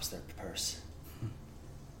uppers drops their purse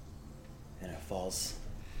and it falls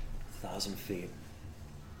 1,000 feet,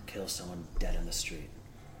 kills someone dead in the street.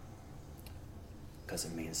 Because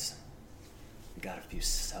it means you got a few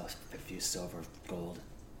silver, gold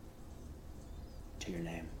to your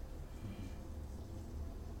name.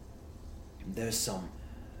 Mm-hmm. There's some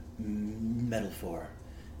metaphor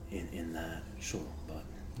in that, sure, but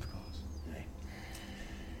Of course. hey.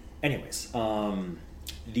 Anyways,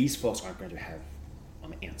 these folks aren't going to have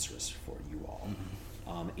answers for you all.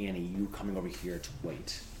 Mm-hmm. Annie, you coming over here to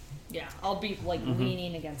wait. Yeah, I'll be like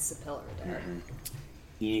leaning against the pillar there. Mm-hmm.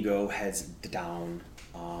 Inigo heads down,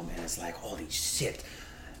 and it's like, holy shit,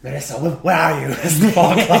 Marissa, where are you? As the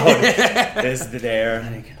fog cloud is there.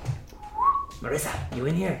 Like, Marissa, you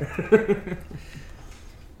in here?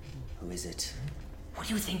 who is it? What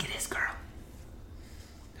do you think it is, girl?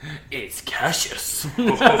 It's Cassius.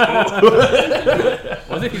 Was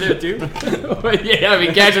he there too? Yeah, I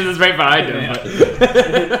mean, Cassius is right behind him.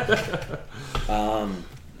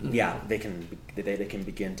 Yeah, they can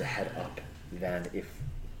begin to head up. Then if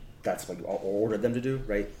that's what you ordered them to do,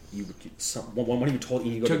 right? One of you told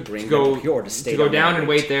Inigo to bring them up here or to stay to go down and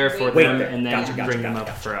wait there for them, and then bring them up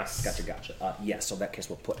for us. Gotcha. Yes, so in that case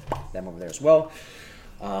we'll put them over there as well.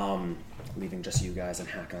 Leaving just you guys and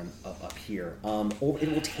Hakon up here. It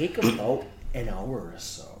will take about an hour or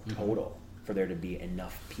so total for there to be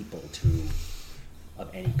enough people of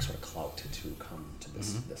any sort of clout to come to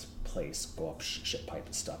this place, go up ship pipe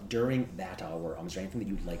and stuff. During that hour, is there anything that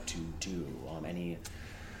you'd like to do?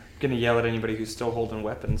 Gonna yell at anybody who's still holding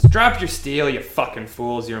weapons. Drop your steel, you fucking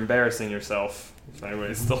fools! You're embarrassing yourself. If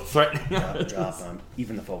anybody's still threatening us. Drop.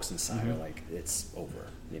 Even the folks inside are like, it's over.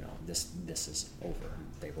 This is over.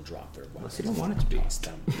 They will drop their weapons. Unless you don't want it to be. Toss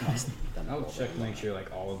them I'll over. check to make sure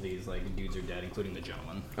like all of these like dudes are dead, including the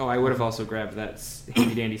gentleman. Oh, I would have also grabbed that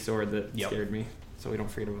handy dandy sword that scared me, so we don't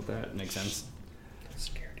forget about that. Makes sense.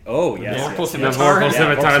 Scared. Oh yes. Vorpal The scimitar. Vorpal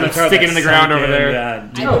scimitar that's sticking in the ground over there.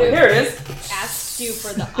 I would here it is. asked you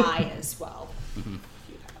for the eye as well. If you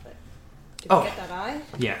have it. Did you get that eye?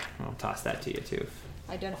 Yeah, I'll toss that to you too.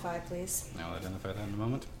 Identify, please. I'll identify that in a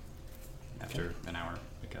moment. After an hour,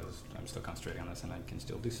 because I'm still concentrating on this and I can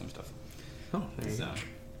still do some stuff. Oh, there you So,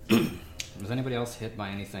 go. was anybody else hit by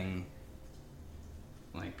anything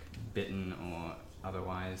like bitten or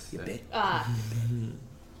otherwise? You bit?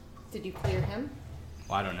 Did you clear him?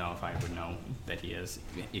 Well, I don't know if I would know that he has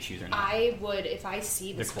issues or not. I would, if I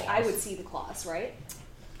see The this, claws. I would see the claws, right?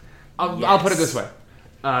 I'll put it this way.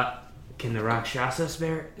 Can the Rakshasa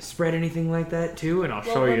spread anything like that too? And I'll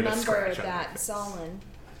show you the remember scratch on that it. Solon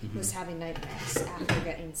was having nightmares after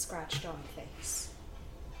getting scratched on the face.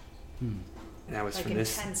 And that was Like from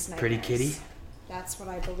this intense pretty nightmares. kitty? That's what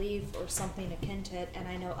I believe, or something akin to it. And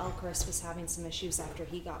I know Elchris was having some issues after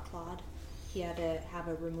he got clawed. He had to have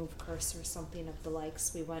a remove curse or something of the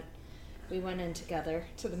likes. We went in together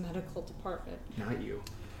to the medical department. Not you.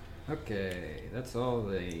 Okay, that's all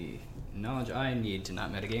the knowledge I need to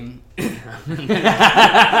not metagame.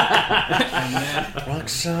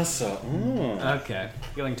 Rakshasa. Okay,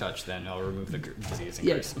 healing touch. Then I'll remove the disease and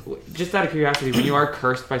Yes. curse. Just out of curiosity, when you are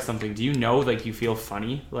cursed by something, do you know like you feel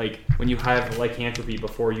funny? Like when you have lycanthropy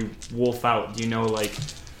before you wolf out, do you know like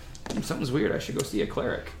something's weird? I should go see a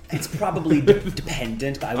cleric. It's probably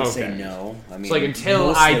dependent, but I would say no. I mean, So like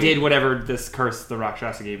until I mostly- did whatever this curse the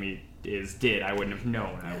Rakshasa gave me I wouldn't have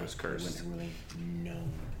known I was I cursed. wouldn't really know.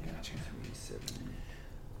 Gotcha. 7.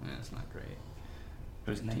 That's not great. It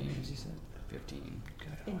was nightmares, you said? 15.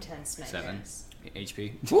 Intense 7 nightmares.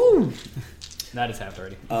 HP. Woo! That is halved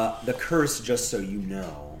already. The curse, just so you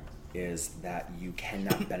know, is that you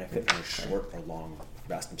cannot benefit from a short or long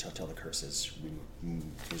rest until the curse is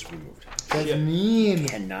removed. That's mean. You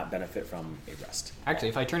cannot benefit from a rest. Actually,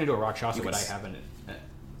 if I turn into a Rakshasa, You would can I have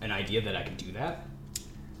an idea that I can do that?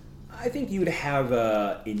 I think you would have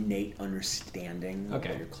a innate understanding of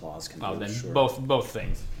Okay. what your claws can Well, do. then Sure. both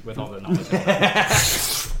things with all the knowledge.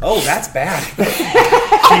 Oh, that's bad.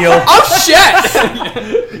 Heal. Oh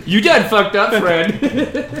shit! You done fucked up, friend.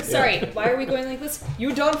 Sorry, why are we going like this?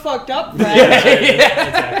 You done fucked up,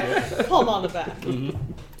 Fred. Palm on the back.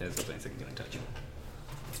 There's the things I can get in touch.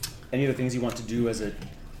 Any other things you want to do as a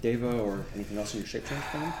Deva or anything else in your shape change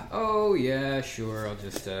plan? Oh yeah, sure. I'll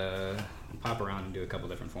just pop around and do a couple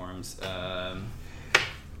different forms.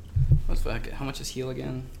 What's fuck? How much is heal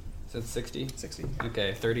again? Is that 60? 60.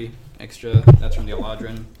 Okay, 30 extra. That's from the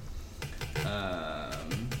Eladrin.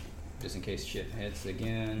 Just in case shit hits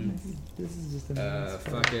again.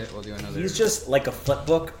 Fuck it. We'll do another. He's just like a flip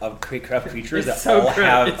book of craft creatures that It's so all good.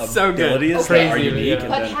 have It's so good. abilities that Crazy, are unique. yeah. And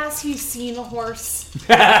But then, has he seen a horse?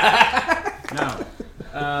 No.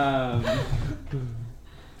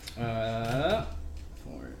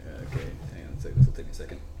 4. Okay, hang on a second. This will take me a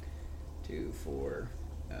second. 2, 4,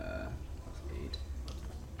 8.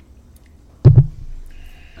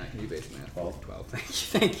 I can do base math. 12.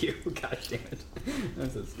 Thank you. Gosh damn it.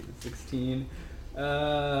 That's so stupid. 16.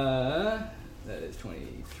 That is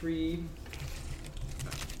 23.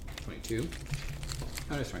 22.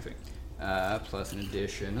 Oh, that's 23. Plus an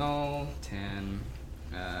additional 10.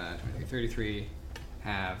 23, 33.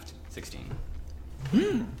 Halved. 16.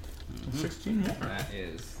 16, yeah. That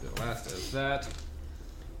is the last of that.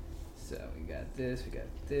 So we got this, we got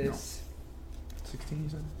this. 16, you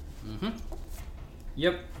said? Mm-hmm.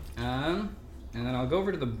 Yep. And then I'll go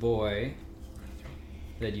over to the boy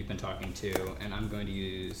that you've been talking to, and I'm going to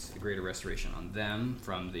use a Greater Restoration on them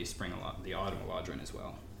from the the Autumn Eladrin as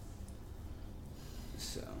well.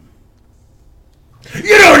 So.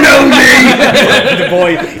 you don't know me! The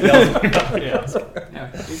boy yells.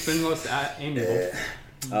 Yeah, he's been most amiable.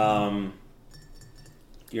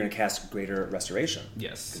 You're gonna cast Greater Restoration.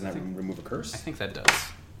 Yes. Doesn't that remove a curse? I think that does.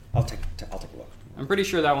 I'll take a look. I'm pretty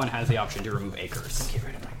sure that one has the option to remove a curse. Get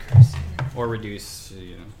rid of my curse. Or reduce,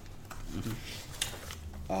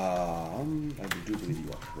 I do believe you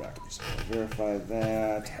are correct. So I'll verify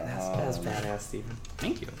that. That's badass, Steven.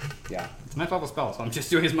 Thank you. Yeah. It's my level spell, so I'm just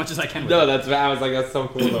doing as much as I can with No, it. that's I was like, that's so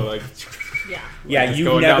cool though. Like, Yeah. Yeah, just you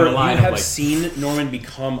going down the line of, have like- seen Norman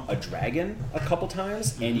become a dragon a couple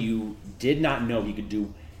times, and you did not know he could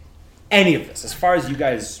do any of this. As far as you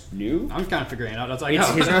guys knew, I'm kind of figuring it out as I it's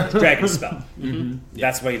go. his dragon spell.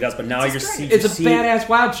 That's what he does. But now you're dragon. seeing it's a badass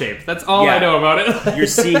wild shape. That's all I Yeah. know about it. You're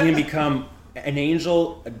seeing him become an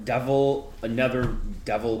angel, a devil, another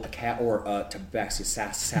devil, a cat, or a tabaxi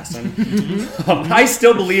assassin. I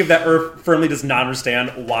still believe that Earth firmly does not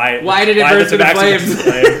understand why Why did it burst into tabaxi flames? was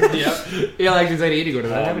flame. Yep. Yeah, like I need to go to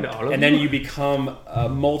that. Happened to all of And you? then you become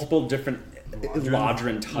multiple different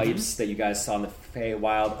Lodrin types that you guys saw in the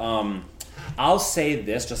Feywild. I'll say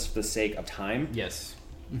this just for the sake of time. Yes.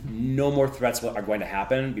 No more threats are going to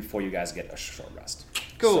happen before you guys get a short rest.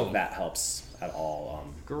 Cool. So that helps at all.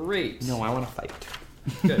 Great. No, I want to fight.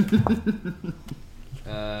 Good.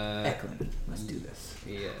 Eklund, let's do this.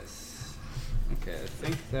 Yes. Okay, I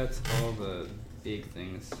think that's all the big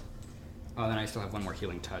things. Oh, then I still have one more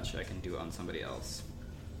healing touch I can do on somebody else.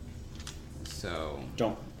 So,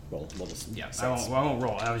 Don't roll. We'll just yeah, sense. I won't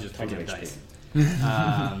roll. I was just Tons picking of up HP. dice.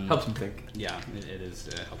 Helps him think. Yeah, it is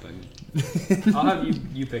helping. I'll have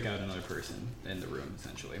you pick out another person in the room,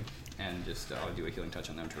 essentially, and just I'll do a healing touch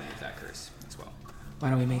on them to remove that curse as well. Why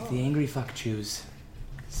don't we make the angry fuck choose?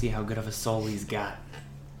 See how good of a soul he's got.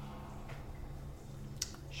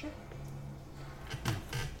 Sure.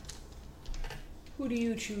 Who do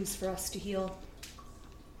you choose for us to heal?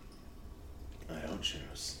 I don't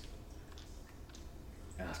choose.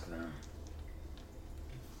 Ask them.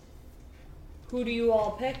 Who do you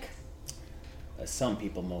all pick? Some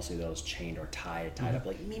people, mostly those chained or tied up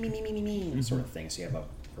like me, sort of thing. So you have a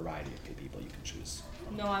variety of people you can choose.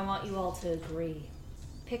 No, I want you all to agree.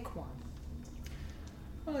 Pick one.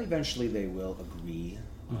 Well, eventually they will agree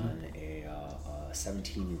on a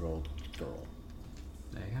 17-year-old girl.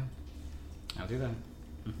 There you go. I'll do that.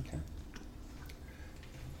 Okay.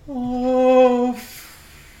 Oh,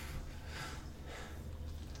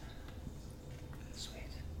 sweet.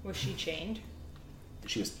 Was she chained?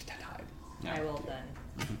 She was tied. Yeah. I will then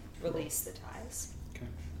release the ties.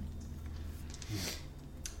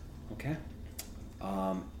 Okay.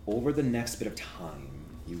 Over the next bit of time,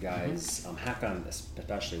 you guys, Hakon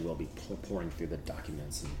especially, will be pouring through the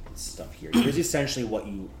documents and stuff here. Here's essentially what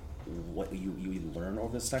you learn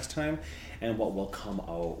over this next time, and what will come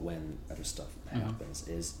out when other stuff happens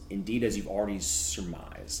is, indeed, as you've already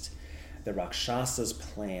surmised, the Rakshasa's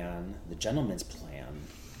plan, the gentleman's plan,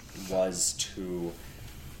 was to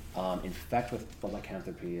infect with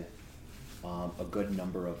lycanthropy a good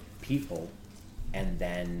number of people, and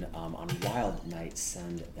then on Wild Night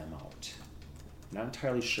send them out. Not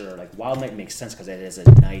entirely sure. Like, Wild Night makes sense because it is a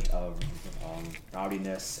night of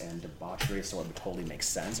rowdiness and debauchery, so it would totally make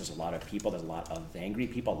sense. There's a lot of people. There's a lot of angry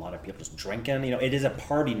people. A lot of people just drinking. You know, it is a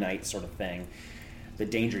party night sort of thing. The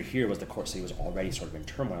danger here was the court city was already sort of in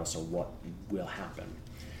turmoil. So what will happen?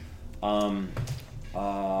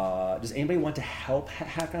 Does anybody want to help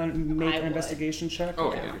Hakon make I an would. investigation check? Oh,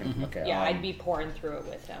 Okay, yeah. you're gonna- okay. Yeah, I'd be pouring through it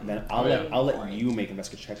with him. Then I'll let you make an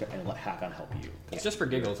investigation check and let Hakon help you. It's just for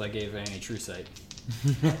giggles. I gave Annie true sight.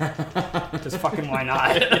 Just fucking why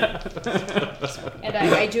not? And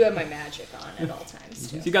I do have my magic on at all times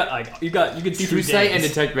too. You can see True through sight and days.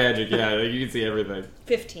 detect magic. Yeah, like, you can see everything.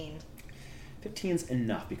 15. 15's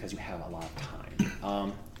enough because you have a lot of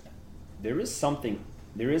time.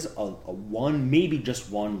 There is a one, maybe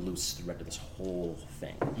just one loose thread to this whole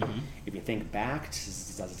thing. If you think back to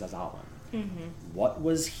Zazalin, what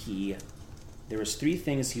was he? There was 3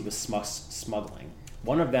 things he was smuggling.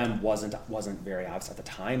 One of them wasn't very obvious at the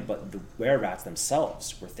time, but the were-rats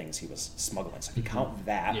themselves were things he was smuggling. So if you count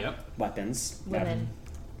that, weapons, Women.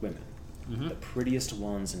 women, the prettiest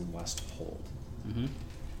ones in Westfold.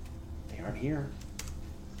 They aren't here.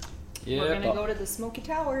 Yeah. We're gonna go to the Smoky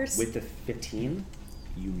Towers. With the 15,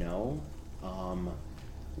 you know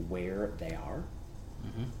where they are,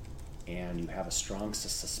 and you have a strong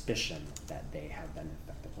suspicion that they have been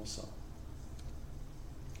infected also.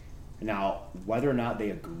 Now, whether or not they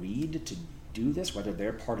agreed to do this, whether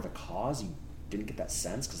they're part of the cause, you didn't get that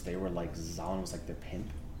sense because they were like, Zalin was like their pimp,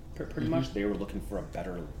 pretty much. They were looking for a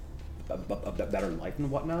better life and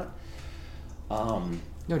whatnot.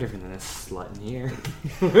 No different than a slut in here.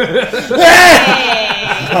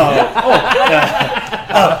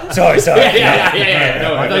 Oh, sorry. Yeah.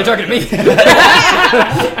 No, I thought you were talking to me.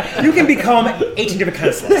 You can become 18 different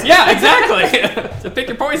kinds of slugs. Yeah, exactly. So pick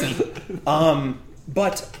your poison.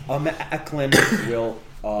 But Eklund will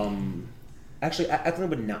actually Eklund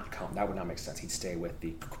would not come. That would not make sense. He'd stay with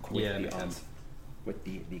the with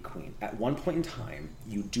the queen. At one point in time,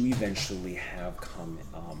 you do eventually have come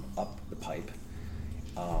up the pipe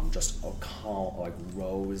just a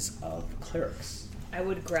rows of clerics. I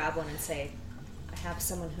would grab one and say, I have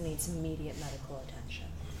someone who needs immediate medical attention.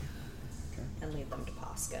 Okay. And lead them to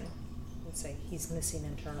Poskin. And say, he's missing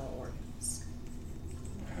internal organs.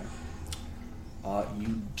 Okay.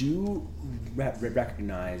 You do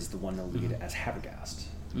recognize the one to lead as Habergast,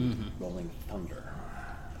 Rolling Thunder,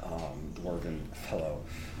 dwarven fellow.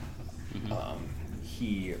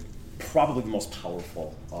 He probably the most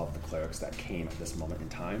powerful of the clerics that came at this moment in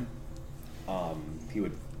time. He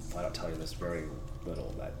would flat out tell you there's very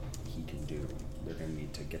little that he can do. They're going to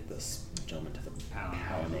need to get this gentleman to the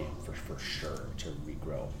Palanay for sure to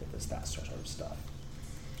regrow with that sort of stuff.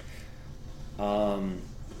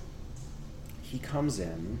 He comes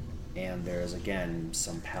in, and there's again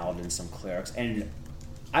some paladins, some clerics, and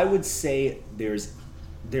I would say there's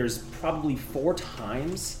probably 4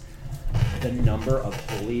 times the number of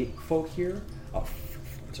holy folk here.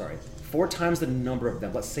 4 times the number of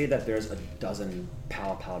them. Let's say that there's a dozen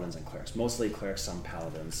paladins and clerics, mostly clerics, some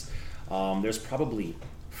paladins. There's probably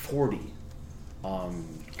 40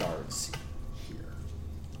 guards here.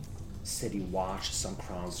 City Watch, some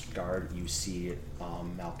Crown's Guard. You see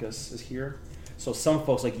Malchus is here. So some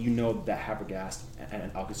folks, that Habergast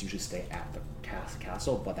and Malchus usually stay at the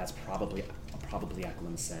castle, but that's probably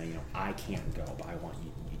Eklund saying, I can't go, but I want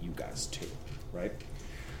you guys to, right?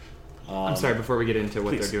 I'm sorry, before we get into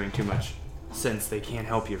what please. they're doing too much, since they can't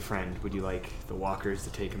help your friend, would you like the walkers to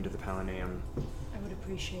take him to the Palaneum? I would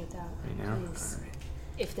appreciate that. Right now? Please. All right.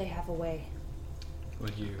 If they have a way.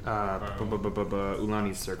 Would you?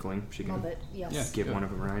 Ulani's circling. She can Love it. Yes. give one of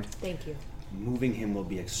them a ride. Thank you. Moving him will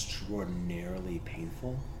be extraordinarily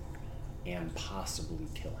painful and possibly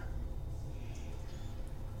kill him.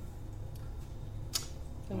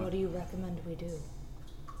 Then what do you recommend we do?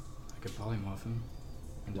 I could polymorph him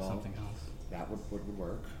into something else. That would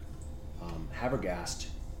work. Habergast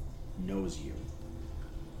knows you.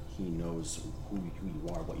 He knows who you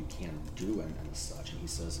are, what you can do, and such. And he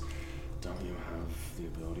says, don't you have the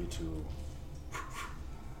ability to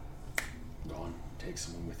go on, take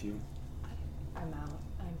someone with you? I'm out.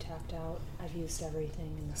 I'm tapped out. I've used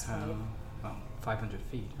everything in this fight. 500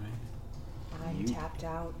 feet, right? I'm tapped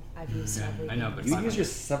out. I've used everything. I know, but You use your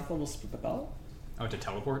 7th level spell? Oh, to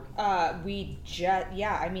teleport? I mean,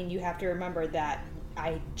 you have to remember that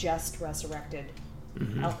I just resurrected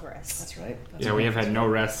Elcarus. That's right. We have had no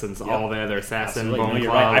rest since all the other assassin Absolutely. bone No,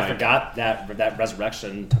 you're claw. right. I forgot that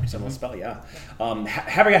resurrection took some spell. Yeah,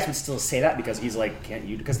 Habergast would still say that because he's like, can't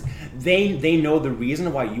you? Because they know the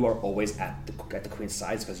reason why you are always at the Queen's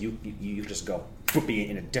side is because you just go be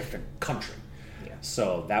in a different country. Yeah.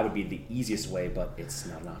 So that would be the easiest way, but it's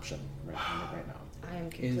not an option right now. I am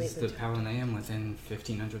completely Is the Palaneum within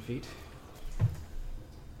 1,500 feet?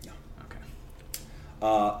 No.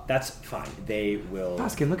 Okay. That's fine. They will.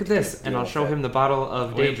 Poskin, look at this, and I'll show him the bottle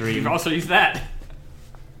of Daydream. You've also used that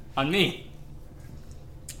on me.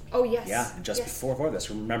 Oh, yes. Yeah, just before this.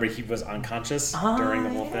 Remember, he was unconscious during the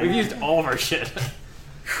whole thing. We've used all of our shit.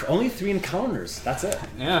 Only 3 encounters. That's it.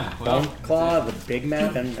 Yeah. Well, Bone Claw, the big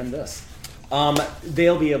map, and this.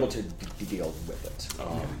 They'll be able to deal with it.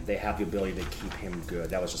 They have the ability to keep him good.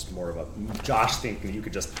 That was just more of a Josh thinking you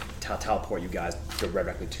could just teleport you guys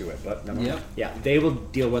directly to it. But no. Yep. Yeah, they will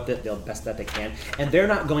deal with it the best that they can, and they're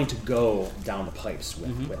not going to go down the pipes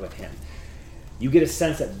with him. You get a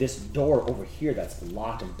sense that this door over here that's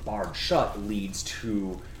locked and barred shut leads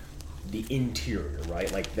to the interior,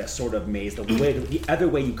 right? Like the sort of maze, the other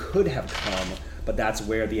way you could have come, but that's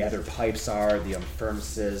where the other pipes are, the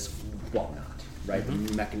furnaces, whatnot, right?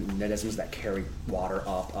 The mechanisms that carry water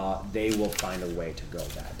up, they will find a way to go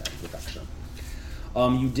that direction.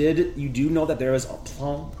 You do know that there is a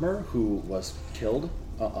plumber who was killed,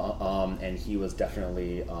 and he was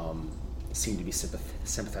definitely seemed to be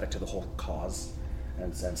sympathetic to the whole cause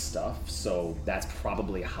and stuff. So that's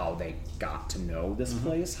probably how they got to know this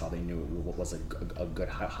place. How they knew what was a good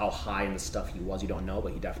how high in the stuff he was. You don't know,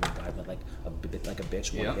 but he definitely died like a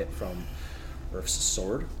bitch. One hit from Earth's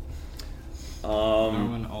sword.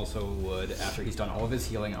 Norman also would, after he's done all of his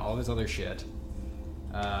healing and all of his other shit,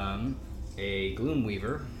 a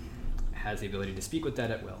Gloomweaver has the ability to speak with dead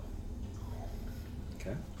at will.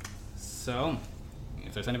 Okay. So,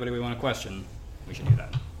 if there's anybody we want to question, we should do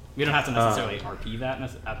that. We don't have to necessarily RP that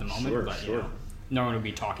at the moment, but you know. no one would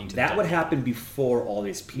be talking to that the would dead. happen before all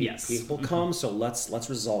these Yes. people come. So let's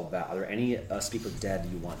resolve that. Are there any speak with dead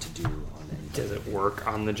you want to do on any? Does it work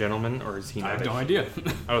on the gentleman, or is he I not? have no idea.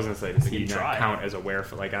 I was gonna say, does he can not try. count as a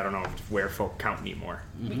werefolk? Like, I don't know if werefolk count anymore.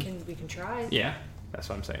 We can try. Yeah, that's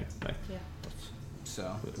what I'm saying. Like, Yeah.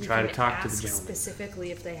 So, We try to can talk to the ask gentleman.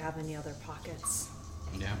 specifically if they have any other pockets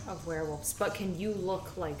yeah. of werewolves. But can you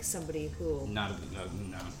look like somebody who? No.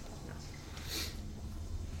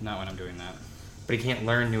 Not when I'm doing that. But he can't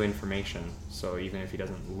learn new information. So even if he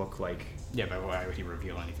doesn't look like, Yeah, but why would he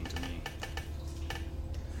reveal anything to me?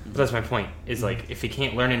 but that's my point. Is like, if he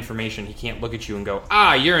can't learn information, he can't look at you and go,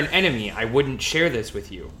 "Ah, you're an enemy. I wouldn't share this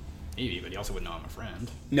with you." Maybe, but he also wouldn't know I'm a friend.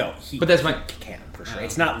 No, But that's my- he can for sure.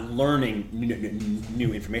 It's not learning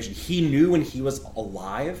new information. He knew when he was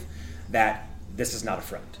alive that this is not a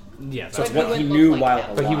friend. Yeah, So it's But he what he wouldn't knew look like while him.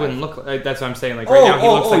 alive. But he wouldn't look. That's what I'm saying. Like right now, he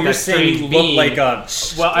looks like you're that saying strange he being. looked like a.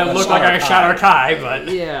 well, I look like I shot our Kai, but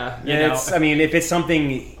Yeah. you know. It's. I mean, if it's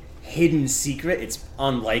something hidden secret, it's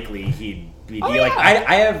unlikely he'd be Oh, like.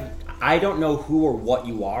 yeah. I don't know who or what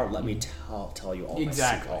you are. Let me tell you all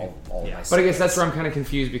Exactly. all Yeah. my But I guess that's secrets. where I'm kind of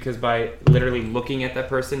confused, because by literally looking at that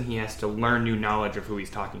person, he has to learn new knowledge of who he's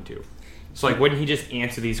talking to. So, like, wouldn't he just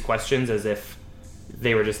answer these questions as if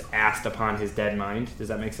they were just asked upon his dead mind? Does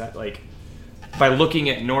that make sense? Like, by looking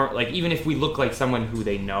at like, even if we look like someone who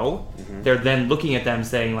they know, they're then looking at them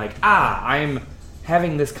saying like, "Ah, I'm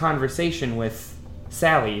having this conversation with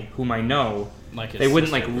Sally, whom I know." Like his they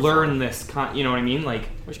wouldn't like sister learn this. You know what I mean? Like,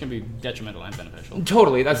 which can be detrimental and beneficial.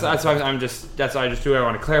 totally. That's why that's why I just do. I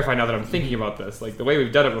want to clarify now that I'm thinking about this. Like the way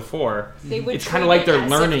we've done it before, They would it's kind of treat like it they're as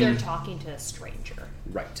learning. If they're talking to a stranger.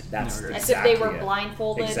 Right. That's As As exactly if they were it.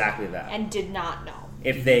 blindfolded. Exactly that. And did not know.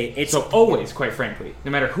 If they, it's So always, quite frankly,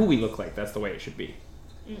 no matter who we look like, that's the way it should be.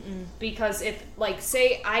 Because if, like,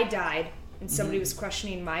 say I died and somebody was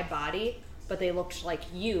questioning my body, but they looked like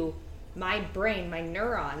you, my brain, my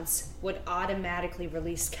neurons would automatically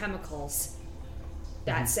release chemicals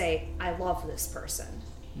that say, I love this person.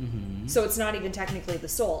 So it's not even technically the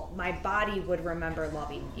soul. My body would remember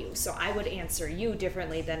loving you. So I would answer you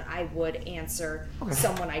differently than I would answer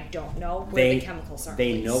someone I don't know where the chemicals aren't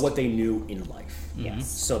they released. know what they knew in life. Yes.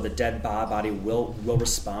 So the dead body will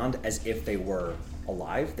respond as if they were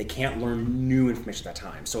alive. They can't learn new information at that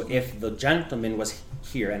time. So if the gentleman was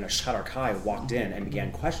here and a Shadar Kai walked in and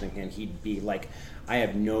began questioning him, he'd be like, I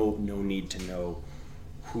have no need to know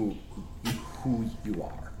who you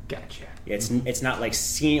are. Gotcha. It's not like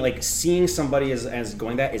seeing somebody as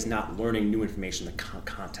going that is not learning new information in the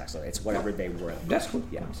context of it. It's whatever they were. That's cool.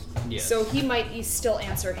 Yeah. Yes. So he might still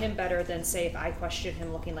answer him better than, say, if I questioned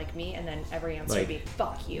him looking like me, and then every answer would be,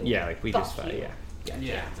 fuck you. Yeah, like we Fuck just you.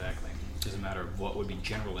 Yeah, exactly. It's just a matter of what would be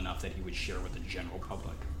general enough that he would share with the general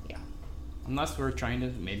public. Yeah. Unless we're trying to,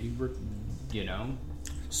 maybe we're,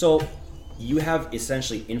 So you have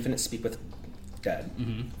essentially infinite speak with dead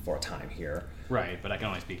for a time here. Right, but I can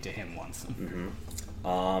only speak to him once.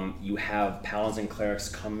 You have paladins and clerics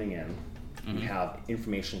coming in. You have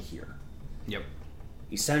information here. Yep.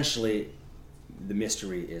 Essentially, the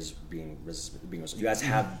mystery is being resolved. You guys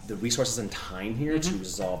have the resources and time here to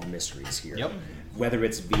resolve the mysteries here. Yep. Whether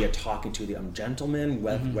it's via talking to the gentleman,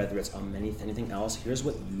 whether it's anything else, here's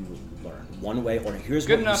what you learn. One way, or here's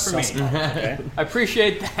Good what enough you for me. suss out, okay? I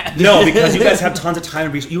appreciate that. No, because you guys have tons of time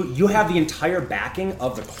and resources. You have the entire backing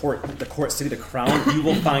of the court city, the crown. You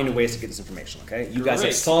will find ways to get this information, okay? You guys have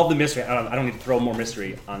Great. solved the mystery. I don't need to throw more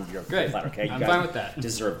mystery on your Great. platter, okay? You I'm guys fine with that.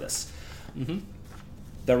 deserve this.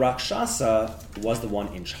 The Rakshasa was the one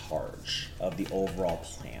in charge of the overall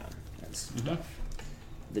plan and stuff.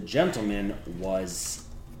 The gentleman was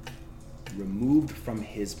removed from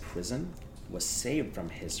his prison, was saved from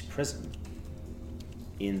his prison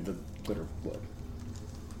in the Glitter Wood.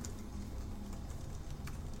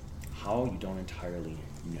 How, you don't entirely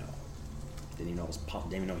know. Didn't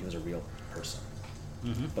even know he was a real person.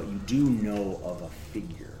 But you do know of a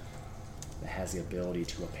figure that has the ability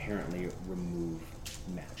to apparently remove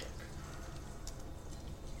magic.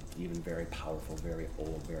 Even very powerful, very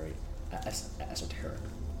old, very esoteric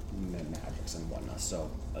magics and whatnot. So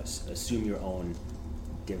assume your own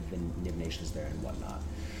divinations there and whatnot.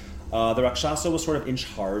 The Rakshasa was sort of in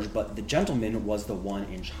charge, but the gentleman was the one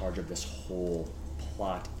in charge of this whole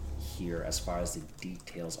plot here as far as the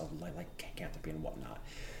details of lycanthropy and whatnot.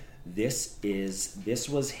 This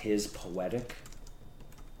was his poetic.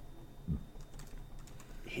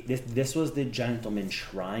 This was the gentleman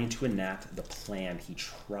trying to enact the plan he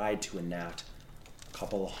tried to enact a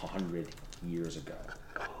couple of 100 years ago.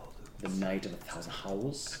 The Night of 1,000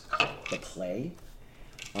 Howls, the play.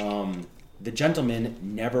 The gentleman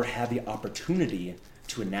never had the opportunity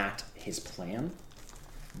to enact his plan,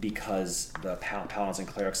 because the paladins and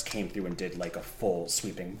clerics came through and did like a full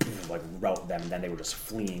sweeping, like rout them, and then they were just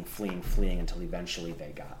fleeing until eventually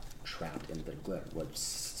they got trapped in the glitter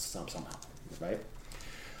somehow, right?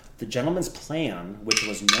 The gentleman's plan, which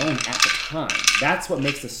was known at the time, that's what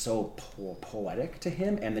makes this so poetic to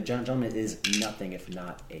him, and the gentleman is nothing if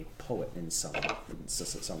not a poet in some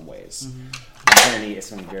ways. Irony is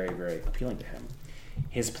something very, very appealing to him.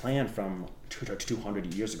 His plan from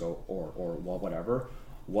 200 years ago, or whatever,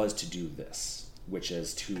 was to do this, which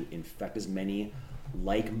is to infect as many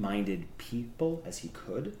like-minded people as he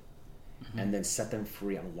could, and then set them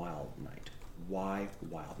free on Wild Night. Why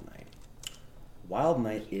Wild Night? Wild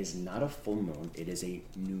Night is not a full moon, it is a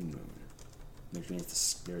new moon, which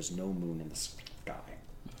means there's no moon in the sky.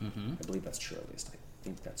 I believe that's true, at least. I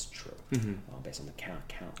think that's true, based on the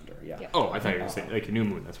calendar, yeah. Oh, I thought you were going to say, like, a new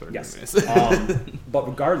moon, that's what a yes. new moon is. But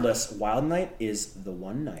regardless, Wild Night is the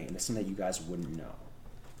one night, and it's something that you guys wouldn't know.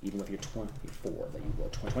 Even if you're 24, that you will.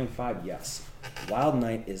 25, yes. Wild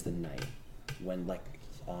Night is the night when,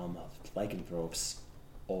 lycanthropes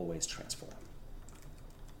always transform.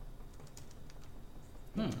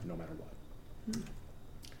 No matter what.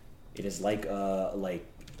 It is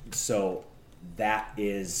so that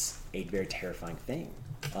is a very terrifying thing.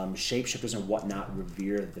 Shapeshifters and whatnot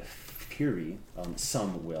revere the fury.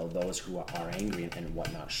 Some will, those who are angry and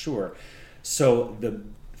whatnot, sure. So the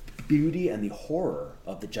beauty and the horror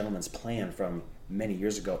of the gentleman's plan from many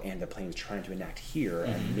years ago, and the plan he's trying to enact here,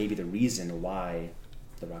 and maybe the reason why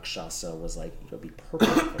the Rakshasa was like, it'll be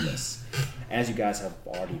perfect for this. As you guys have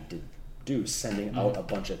already sending out a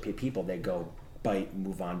bunch of people, they go bite,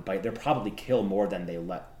 move on, bite. They'll probably kill more than they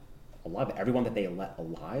let alive. Everyone that they let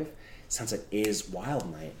alive, since it is Wild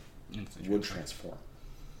Night, would transform.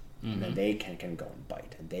 And then they can go and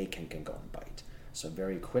bite, and they can go and bite. So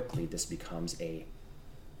very quickly, this becomes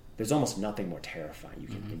there's almost nothing more terrifying you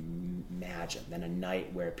can imagine than a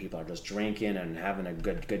night where people are just drinking and having a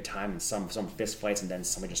good time, and some fist fights, and then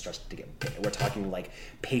somebody just starts to get bit. We're talking like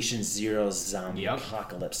Patient Zero's zombie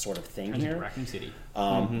apocalypse sort of thing here. Raccoon City.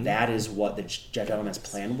 That is what the gentleman's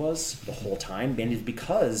plan was the whole time, and it's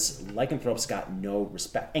because lycanthropes got no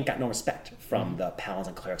respect from the paladins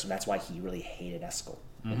and clerics, and that's why he really hated Eskel.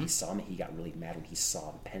 When he saw him, he got really mad when he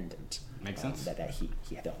saw the pendant. Makes sense. That he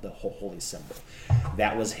had the whole holy symbol.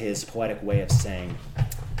 That was his poetic way of saying,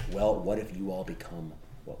 well, what if you all become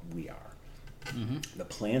what we are? The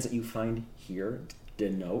plans that you find here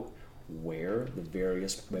denote where the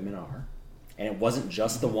various women are. And it wasn't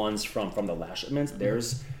just the ones from the last shipments.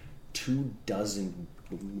 There's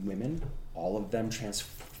 24 women, all of them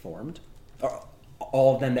transformed. Or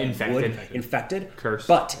all of them that infected. Cursed.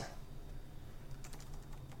 But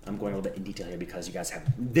I'm going a little bit in detail here because you guys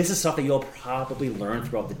this is stuff that you'll probably learn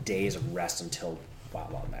throughout the days of rest until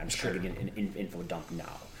Wild Night. I'm just trying to get an info dump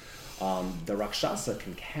now. The Rakshasa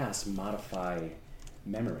can cast Modify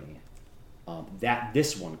Memory. That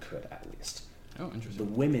this one could, at least. Oh, interesting.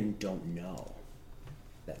 The women don't know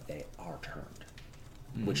that they are turned,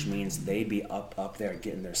 which means they'd be up there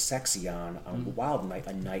getting their sexy on Wild Night,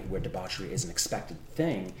 a night where debauchery is an expected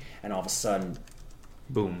thing, and all of a sudden,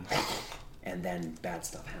 boom. And then bad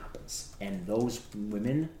stuff happens. And those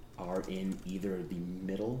women are in either the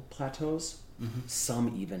middle plateaus,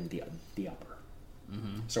 some even the upper.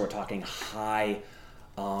 So we're talking high,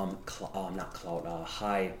 highfalutin,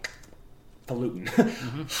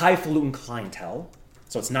 highfalutin clientele.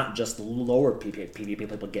 So it's not just lower people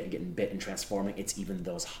getting bit and transforming, it's even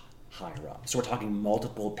those higher up. So we're talking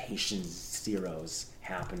multiple Patient Zeros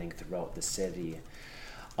happening throughout the city.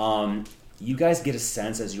 You guys get a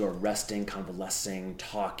sense as you're resting, convalescing,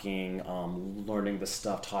 talking, learning the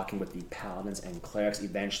stuff, talking with the paladins and clerics,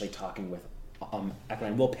 eventually talking with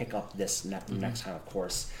Eklund. We'll pick up this next time, of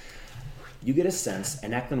course. You get a sense,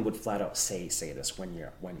 and Eklund would flat out say this when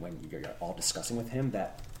you're all discussing with him,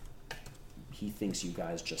 that he thinks you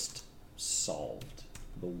guys just solved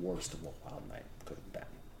the worst of what Wild Night could have been.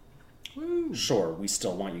 Woo. Sure, we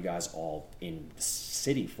still want you guys all in the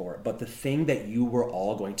city for it, but the thing that you were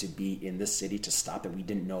all going to be in the city to stop, that we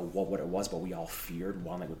didn't know what it was, but we all feared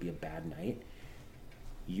Wild Night would be a bad night,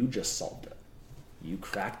 you just solved it. You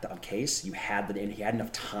cracked the case. You had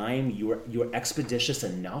enough time. You were expeditious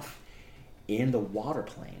enough in the water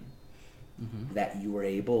plane that you were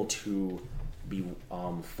able to be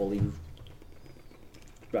fully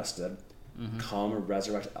rested. Come,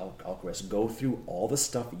 resurrect Alchemist, go through all the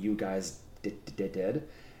stuff you guys did.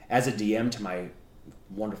 As a DM to my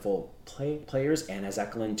wonderful players, and as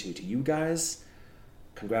Eklund to you guys,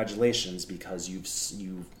 congratulations, because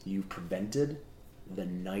you've prevented the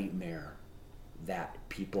nightmare that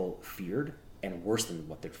people feared and worse than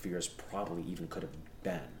what their fears probably even could have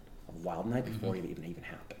been. A wild night before it even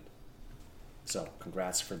happened. So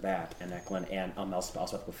congrats for that, and Eklund, and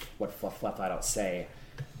also what flat out say.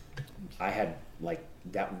 I had like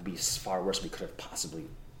that would be far worse we could have possibly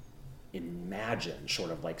imagined,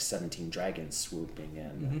 short of like 17 dragons swooping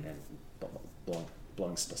in and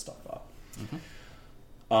blowing stuff up.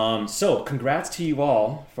 So congrats to you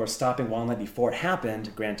all for stopping Wild Night before it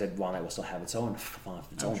happened. Granted, Wild Night will still have its own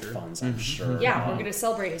funds, I'm sure. Yeah, we're gonna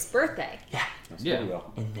celebrate his birthday. Yeah, we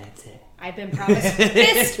will. And that's it. I've been promised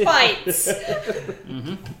fist fights.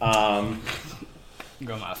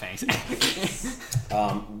 Go my fangs.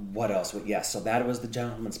 What else? So that was the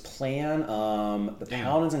gentleman's plan. The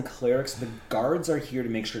paladins and clerics, the guards are here to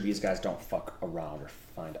make sure these guys don't fuck around or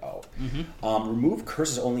find out. Remove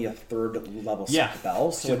curse is only a 3rd level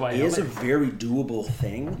spell, so it is a very doable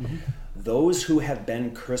thing. Those who have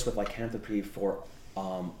been cursed with lycanthropy for,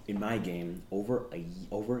 in my game, over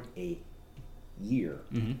a year,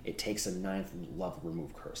 it takes a 9th level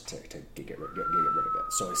remove curse to get rid of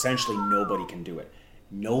it. So essentially, nobody can do it.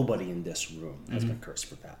 Nobody in this room has been cursed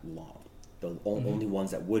for that long. The only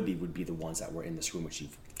ones that would be the ones that were in this room which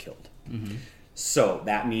you've killed. So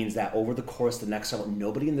that means that over the course of the next several,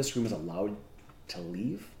 nobody in this room is allowed to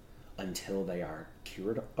leave until they are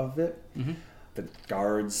cured of it. The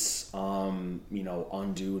guards,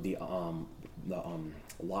 undo the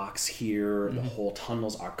locks here. The whole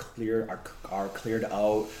tunnels are cleared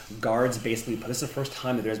out. Guards basically, this is the first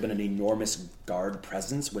time that there's been an enormous guard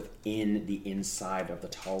presence within the inside of the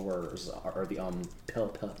towers or the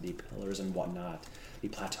the pillars and whatnot, the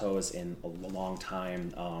plateaus in a long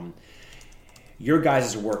time. Your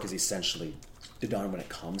guys' work is essentially done when it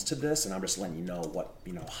comes to this, and I'm just letting you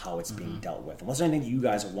know how it's being dealt with. Unless there's anything you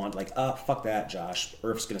guys want, like, fuck that, Josh.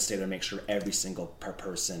 Earth's gonna stay there and make sure every single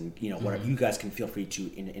person, whatever, you guys can feel free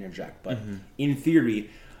to interject. But in theory,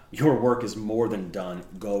 your work is more than done.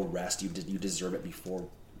 Go rest. You deserve it before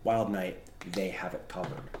Wild Night. They have it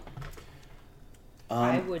covered.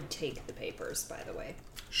 I would take the papers, by the way.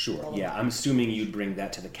 Sure. Yeah, I'm assuming you'd bring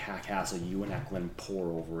that to the castle. You and Eklund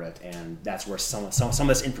pour over it, and that's where some of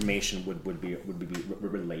this information would be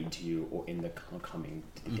relayed to you or in the coming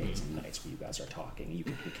days and nights where you guys are talking. You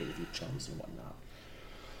can communicate with your chums and whatnot.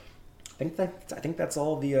 I think that's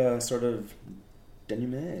all the sort of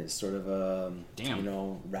denouement is, sort of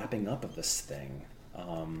wrapping up of this thing.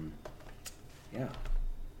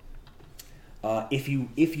 If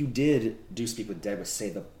you did speak with Deb,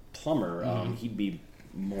 say the plumber, he'd be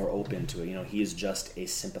more open to it. He is just a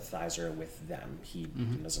sympathizer with them. He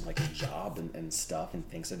doesn't like his job and stuff, and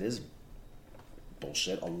thinks it is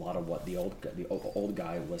bullshit. A lot of what the old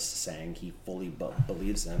guy was saying, he fully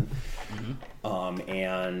believes in.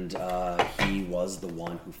 And he was the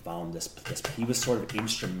one who found this. He was sort of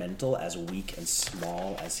instrumental, as weak and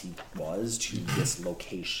small as he was, to this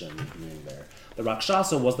location being there. The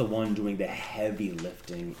Rakshasa was the one doing the heavy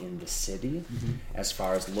lifting in the city, as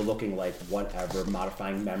far as looking like whatever,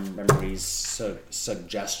 modifying memories,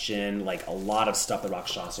 suggestion, like a lot of stuff the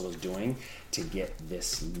Rakshasa was doing to get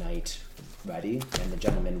this night ready. And the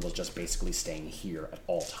gentleman was just basically staying here at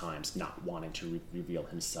all times, not wanting to reveal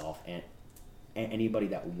himself. And anybody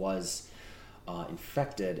that was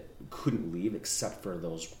infected couldn't leave except for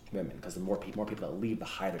those women, because the more people that leave, the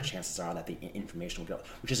higher the chances are that the information will go,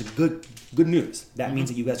 which is a good news. That means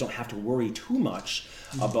that you guys don't have to worry too much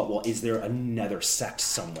about, is there another sect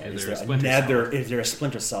somewhere? Is there a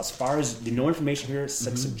splinter cell? As far as no information here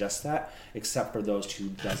suggests that, except for those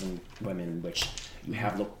 24 women, which you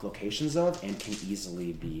have locations of and can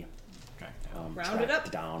easily be rounded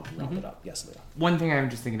up. Rounded up. Yes, Leah. One thing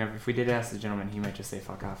I'm just thinking of, if we did ask the gentleman, he might just say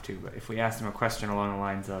fuck off too, but if we asked him a question along the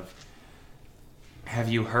lines of, have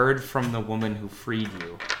you heard from the woman who freed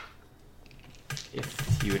you?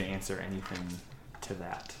 If he would answer anything to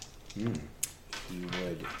that. He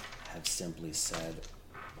would have simply said,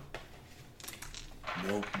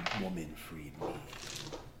 no woman freed me.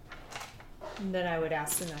 And then I would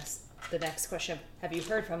ask the next question, have you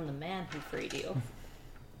heard from the man who freed you?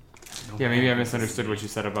 Yeah, maybe I misunderstood what you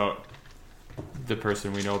said about the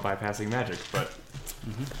person we know bypassing magic, but...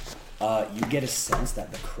 You get a sense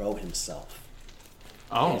that the crow himself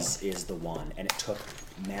is the one, and it took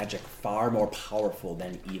magic far more powerful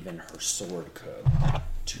than even her sword could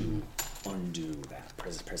to undo that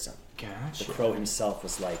prison. Gotcha. The crow himself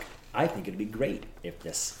was like, I think it'd be great if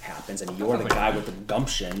this happens, and you're the guy with the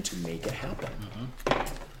gumption to make it happen.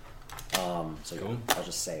 So cool. I'll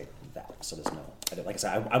just say that, so there's no... Like I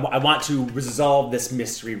said, I want to resolve this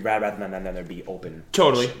mystery rather than there be open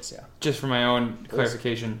questions. Yeah. Just for my own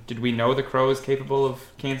clarification, did we know the crow is capable of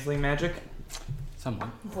canceling magic?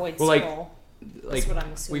 Someone. Void scroll. That's what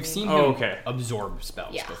I'm assuming. We've seen Oh, him okay. absorb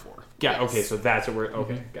spells Yeah. before. Yeah. Yes. Okay. So that's what we're.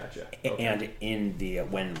 Okay. Gotcha. Okay. And in the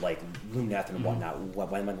when like Luneth and whatnot,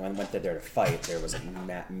 when went there to fight, there was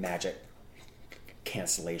magic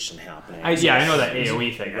cancellation happening. I know that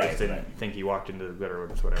AOE thing. I Right, just didn't right. think he walked into the glitter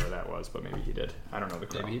with whatever that was, but maybe he did. I don't know the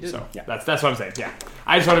crow. Maybe he did. So Yeah. that's what I'm saying. Yeah.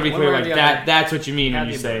 I just want to be One clear. way or Like the that. other. That's what you mean Had when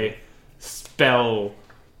you the say ability. spell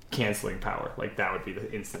canceling power. Like that would be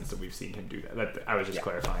the instance that we've seen him do that. I was just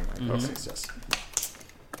clarifying. Like, okay. Yes.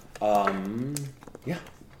 Yeah.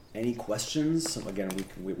 Any questions? Again,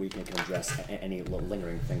 we can address any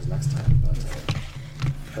lingering things next time. But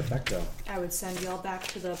perfecto. I would send y'all back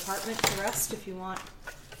to the apartment to rest if you want.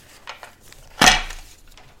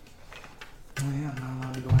 Oh yeah, I'm not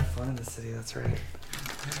allowed to go have fun in the city. That's right.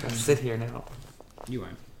 Gotta sit here now. You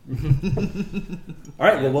aren't. All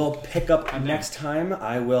right. Well, we'll pick up next time.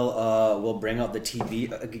 I will. We'll bring out the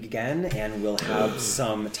TV again, and we'll have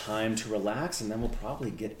some time to relax, and then we'll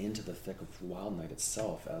probably get into the thick of Wild Night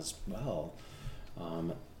itself as well.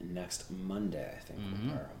 Next Monday, I think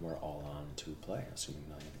we're all on to play, assuming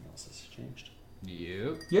not anything else has changed.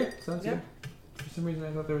 Yep. Yeah. Sounds good. For some reason,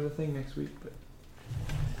 I thought there was a thing next week, but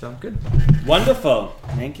sounds good. Wonderful.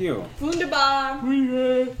 Thank you. Wunderbar!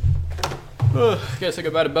 Guess I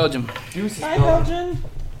goodbye to Belgium. Deuces, Hi, Belgian.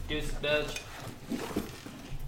 Deuces, Belgium.